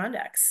the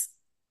Adirondacks.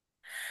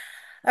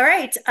 All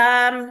right.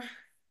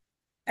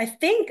 I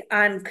think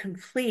I'm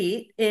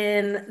complete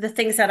in the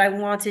things that I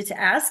wanted to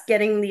ask,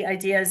 getting the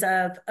ideas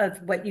of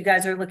what you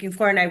guys are looking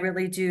for, and I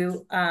really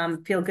do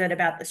feel good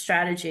about the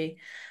strategy.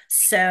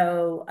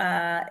 So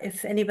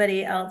if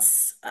anybody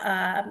else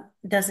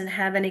doesn't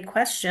have any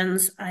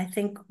questions, I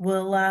think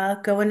we'll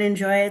go and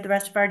enjoy the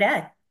rest of our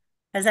day.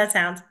 How's that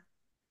sound?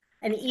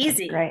 An Sounds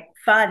easy, great.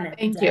 fun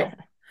Thank day. you.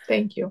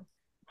 Thank you. All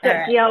So,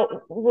 right.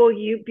 DL, will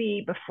you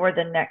be before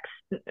next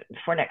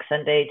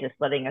Sunday, just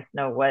letting us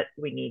know what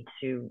we need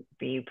to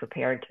be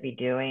prepared to be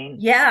doing?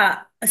 Yeah.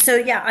 So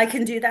yeah, I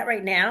can do that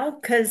right now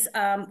because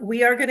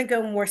we are going to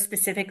go more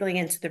specifically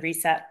into the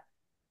reset.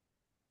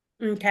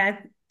 Okay.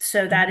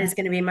 So that Mm-hmm. is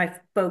going to be my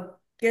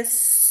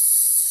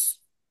focus.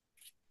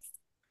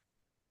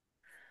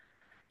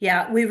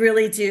 Yeah, we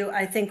really do.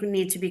 I think we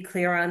need to be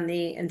clear on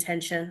the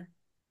intention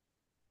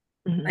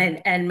Mm-hmm.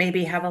 and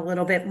maybe have a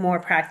little bit more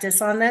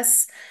practice on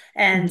this.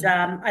 And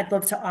Mm-hmm. I'd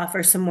love to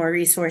offer some more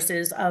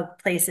resources of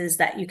places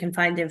that you can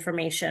find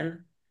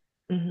information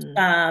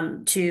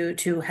Mm-hmm.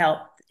 to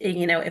help,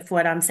 if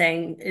what I'm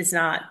saying is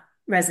not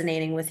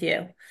resonating with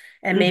you.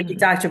 And maybe Mm-hmm.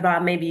 Dr.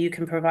 Bob, maybe you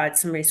can provide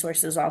some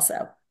resources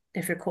also,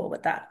 if you're cool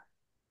with that.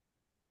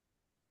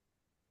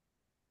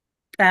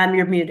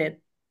 You're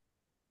muted.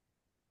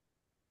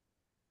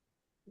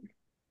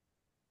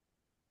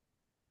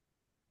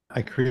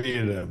 I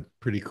created a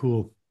pretty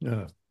cool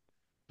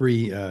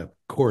free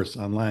course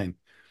online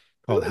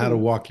called How to Ooh.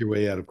 Walk Your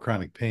Way Out of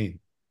Chronic Pain.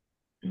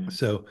 Mm-hmm.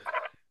 So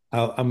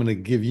I'm going to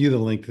give you the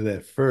link to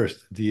that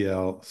first,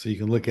 DL, so you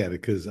can look at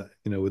it because,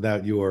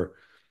 without your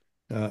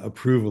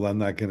approval, I'm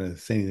not going to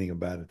say anything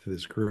about it to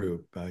this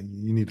group.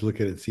 You need to look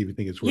at it and see if you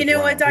think it's You know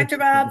what, worthwhile. Dr.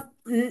 Bob?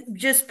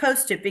 Just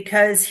post it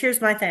because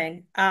here's my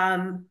thing.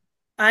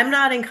 I'm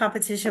not in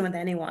competition with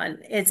anyone.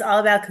 It's all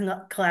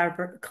about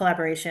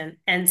collaboration.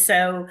 And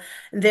so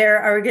there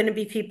are going to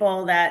be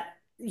people that,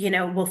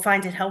 will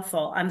find it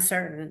helpful, I'm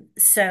certain.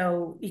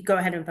 So you go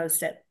ahead and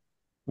post it.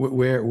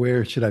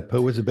 Where should I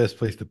post? What's the best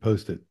place to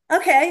post it?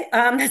 Okay,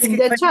 that's a In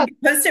good the question. You chat. can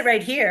post it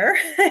right here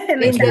in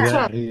the I In can do the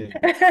chat. that. chat. Yeah.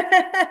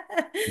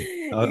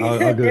 I'll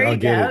go. There I'll you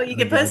get go. it. You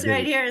can I'll post it get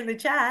right it. here in the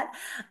chat.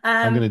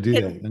 I'm going to do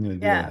that. You I'm going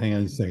to do that. yeah, Hang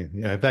on a second.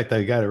 Yeah. In fact,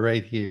 I got it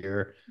right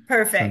here. So I'm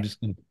perfect.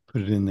 just going to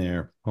put it in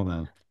there. Hold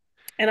on.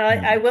 And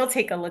I will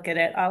take a look at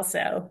it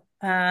also.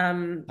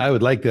 I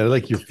would like that. I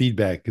like your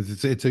feedback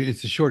because it's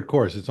a short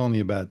course. It's only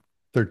about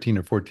 13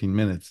 or 14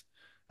 minutes.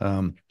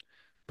 Um,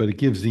 but it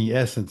gives the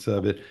essence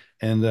of it.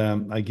 And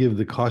I give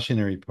the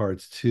cautionary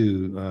parts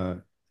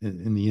too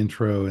in the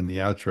intro and the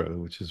outro,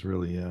 which is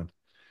really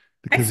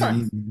because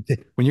Excellent.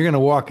 when you're going to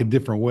walk a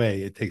different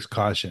way, it takes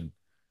caution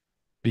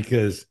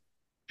because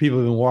people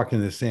have been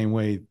walking the same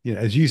way,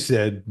 as you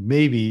said,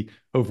 maybe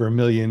over a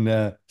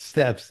million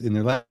steps in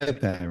their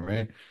lifetime,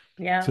 right?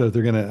 Yeah. So if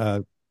they're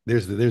gonna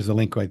there's the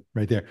link right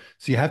there.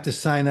 So you have to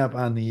sign up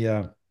on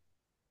the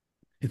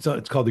it's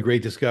called the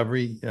Great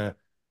Discovery uh,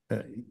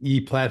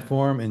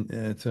 platform, and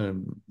it's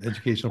an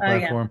educational Oh yeah.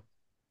 platform,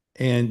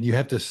 and you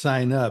have to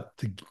sign up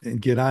to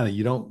get on it.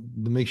 You don't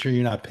make sure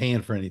you're not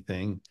paying for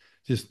anything.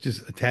 Just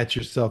attach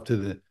yourself to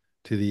the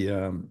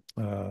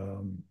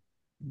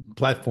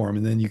platform,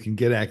 and then you can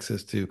get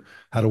access to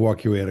how to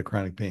walk your way out of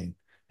chronic pain.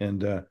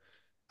 And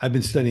I've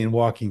been studying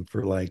walking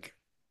for like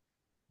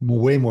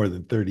way more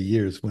than 30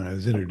 years. When I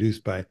was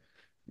introduced by,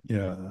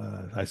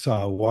 I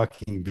saw a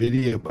walking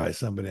video by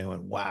somebody. I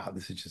went, wow,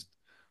 this is just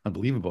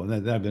unbelievable.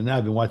 And then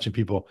I've been watching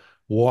people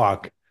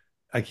walk.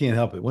 I can't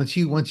help it. Once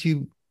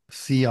you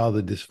see all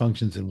the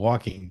dysfunctions in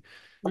walking,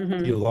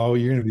 Hmm. you're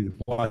going to be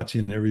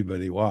watching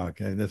everybody walk.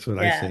 And that's what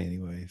I Yeah. say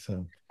anyway.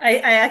 So, I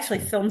actually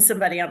so filmed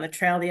somebody on the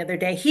trail the other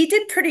day. He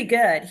did pretty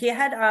good. He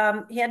had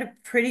a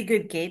pretty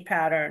good gait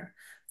pattern.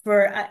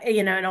 for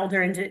an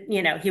older,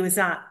 he was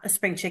not a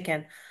spring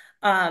chicken.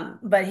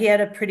 But he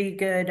had a pretty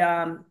good,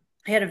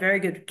 he had a very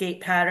good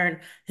gait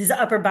pattern. His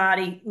upper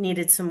body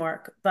needed some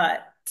work,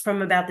 but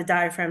from about the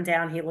diaphragm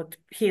down, he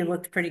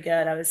looked pretty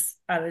good. And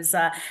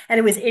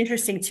it was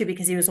interesting too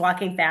because he was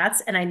walking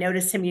fast, and I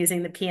noticed him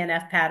using the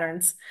PNF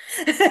patterns.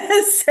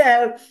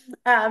 So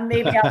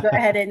maybe I'll go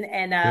ahead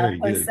and Very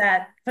post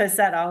good.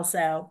 that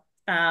also.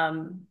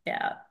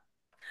 Yeah.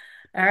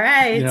 All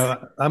right.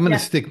 I'm going to Yeah.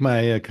 stick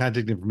my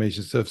contact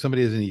information. So if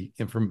somebody has any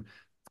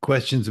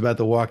questions about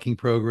the walking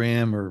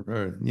program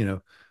or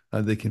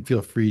they can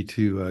feel free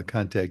to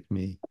contact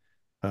me.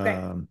 Great.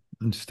 I'm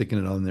just sticking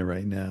it on there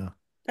right now.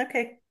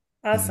 Okay.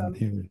 And Awesome.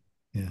 here,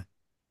 yeah,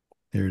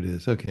 there it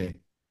is. Okay.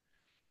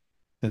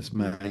 That's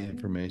my Mhm.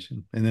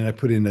 information. And then I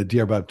put in a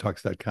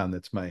drbobtalks.com.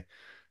 That's my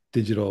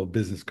digital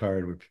business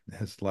card, which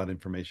has a lot of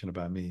information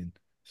about me. And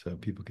so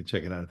people can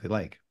check it out if they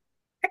like.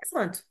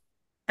 Excellent.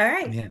 All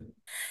right. Yeah.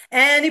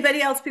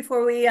 Anybody else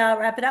before we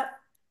wrap it up?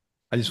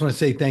 I just want to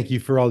say thank you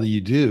for all that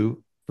you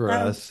do for Oh,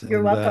 us.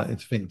 you're And welcome.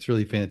 it's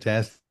really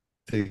fantastic.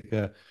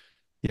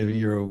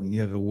 You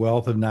have a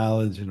wealth of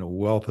knowledge and a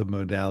wealth of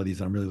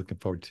modalities. I'm really looking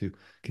forward to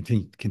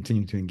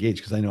continuing to engage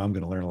because I know I'm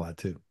going to learn a lot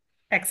too.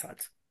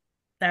 Excellent.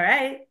 All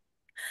right.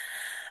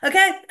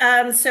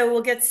 Okay. So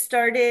we'll get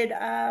started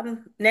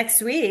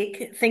next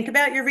week. Think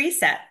about your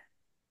reset.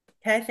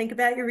 Okay. Think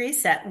about your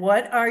reset.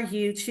 What are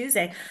you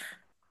choosing?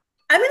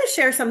 I'm going to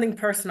share something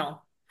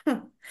personal.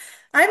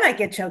 I might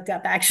get choked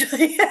up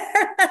actually.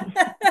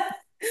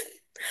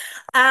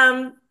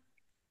 Um,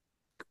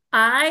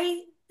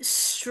 I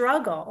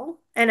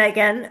struggle, and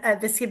again,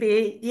 this could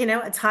be,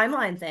 a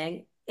timeline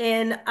thing,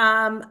 in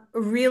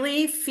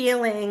really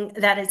feeling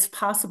that it's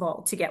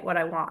possible to get what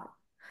I want,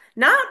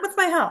 not with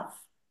my health,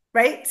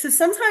 right? So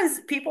sometimes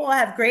people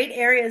have great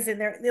areas in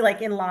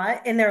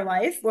their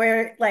life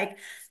where like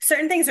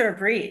certain things are a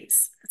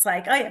breeze. It's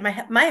like, oh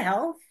yeah, my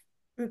health.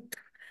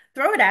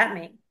 Throw it at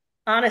me.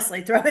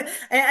 Honestly, throw it.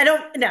 I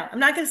don't, no, I'm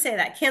not going to say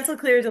that. Cancel,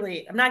 clear,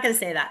 delete. I'm not going to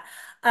say that.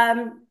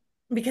 Um,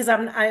 because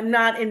I'm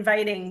not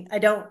inviting,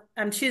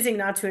 I'm choosing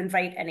not to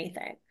invite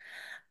anything.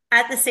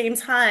 At the same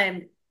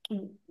time,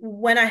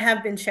 when I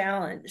have been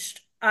challenged,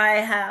 I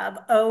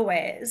have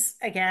always,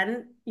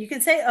 again, you can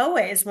say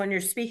always when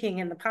you're speaking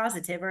in the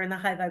positive or in the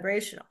high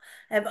vibrational.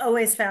 I've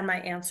always found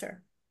my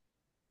answer.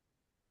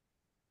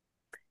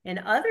 In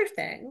other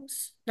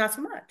things, not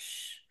so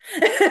much.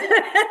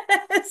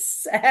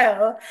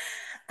 So,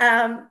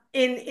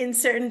 in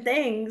certain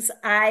things,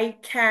 I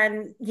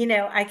can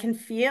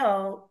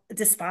feel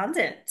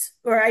despondent,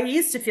 or I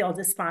used to feel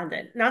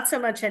despondent, not so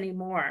much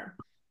anymore,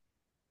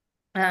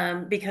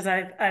 because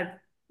I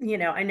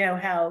know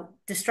how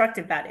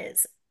destructive that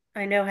is.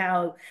 I know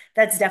how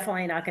that's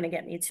definitely not going to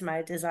get me to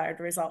my desired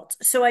results.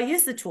 So I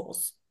use the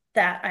tools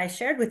that I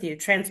shared with you,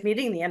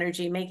 transmuting the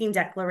energy, making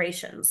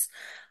declarations,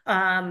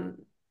 um,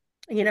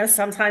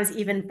 sometimes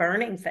even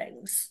burning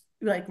things,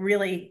 like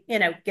really,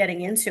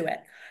 getting into it.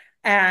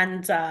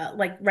 And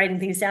like writing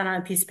things down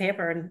on a piece of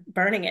paper and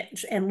burning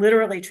it and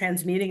literally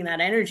transmuting that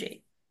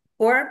energy.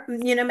 Or,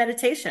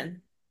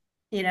 meditation,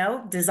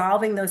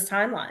 dissolving those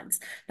timelines,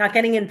 not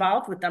getting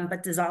involved with them,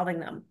 but dissolving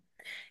them.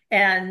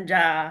 And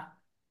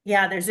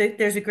yeah, there's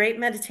a great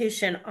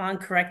meditation on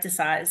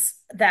correcticize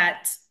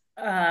that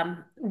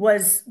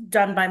was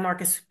done by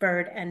Marcus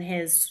Bird and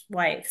his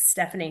wife,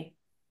 Stephanie.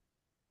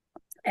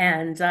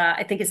 And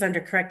I think it's under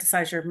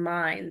Correcticize Your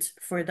Mind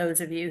for those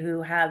of you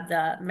who have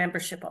the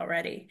membership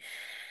already.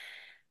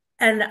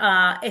 And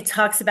it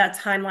talks about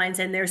timelines,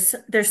 and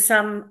there's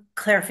some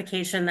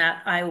clarification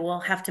that I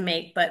will have to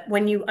make. But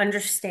when you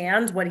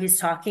understand what he's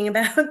talking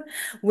about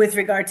with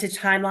regard to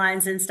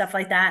timelines and stuff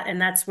like that, and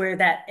that's where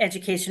that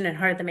education and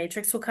Heart of the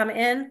Matrix will come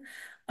in,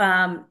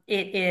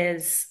 it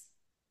is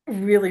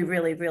really,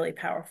 really, really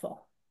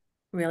powerful,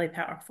 really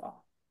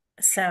powerful.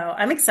 So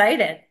I'm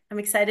excited. I'm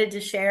excited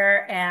to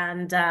share,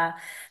 and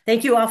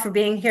thank you all for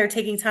being here,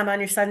 taking time on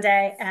your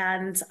Sunday,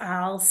 and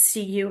I'll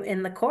see you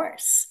in the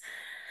course.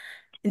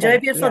 Enjoy a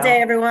Thank beautiful day,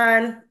 you.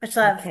 everyone. Much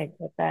love. Okay,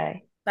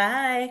 bye-bye.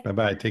 Bye. Bye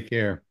bye. Take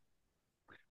care.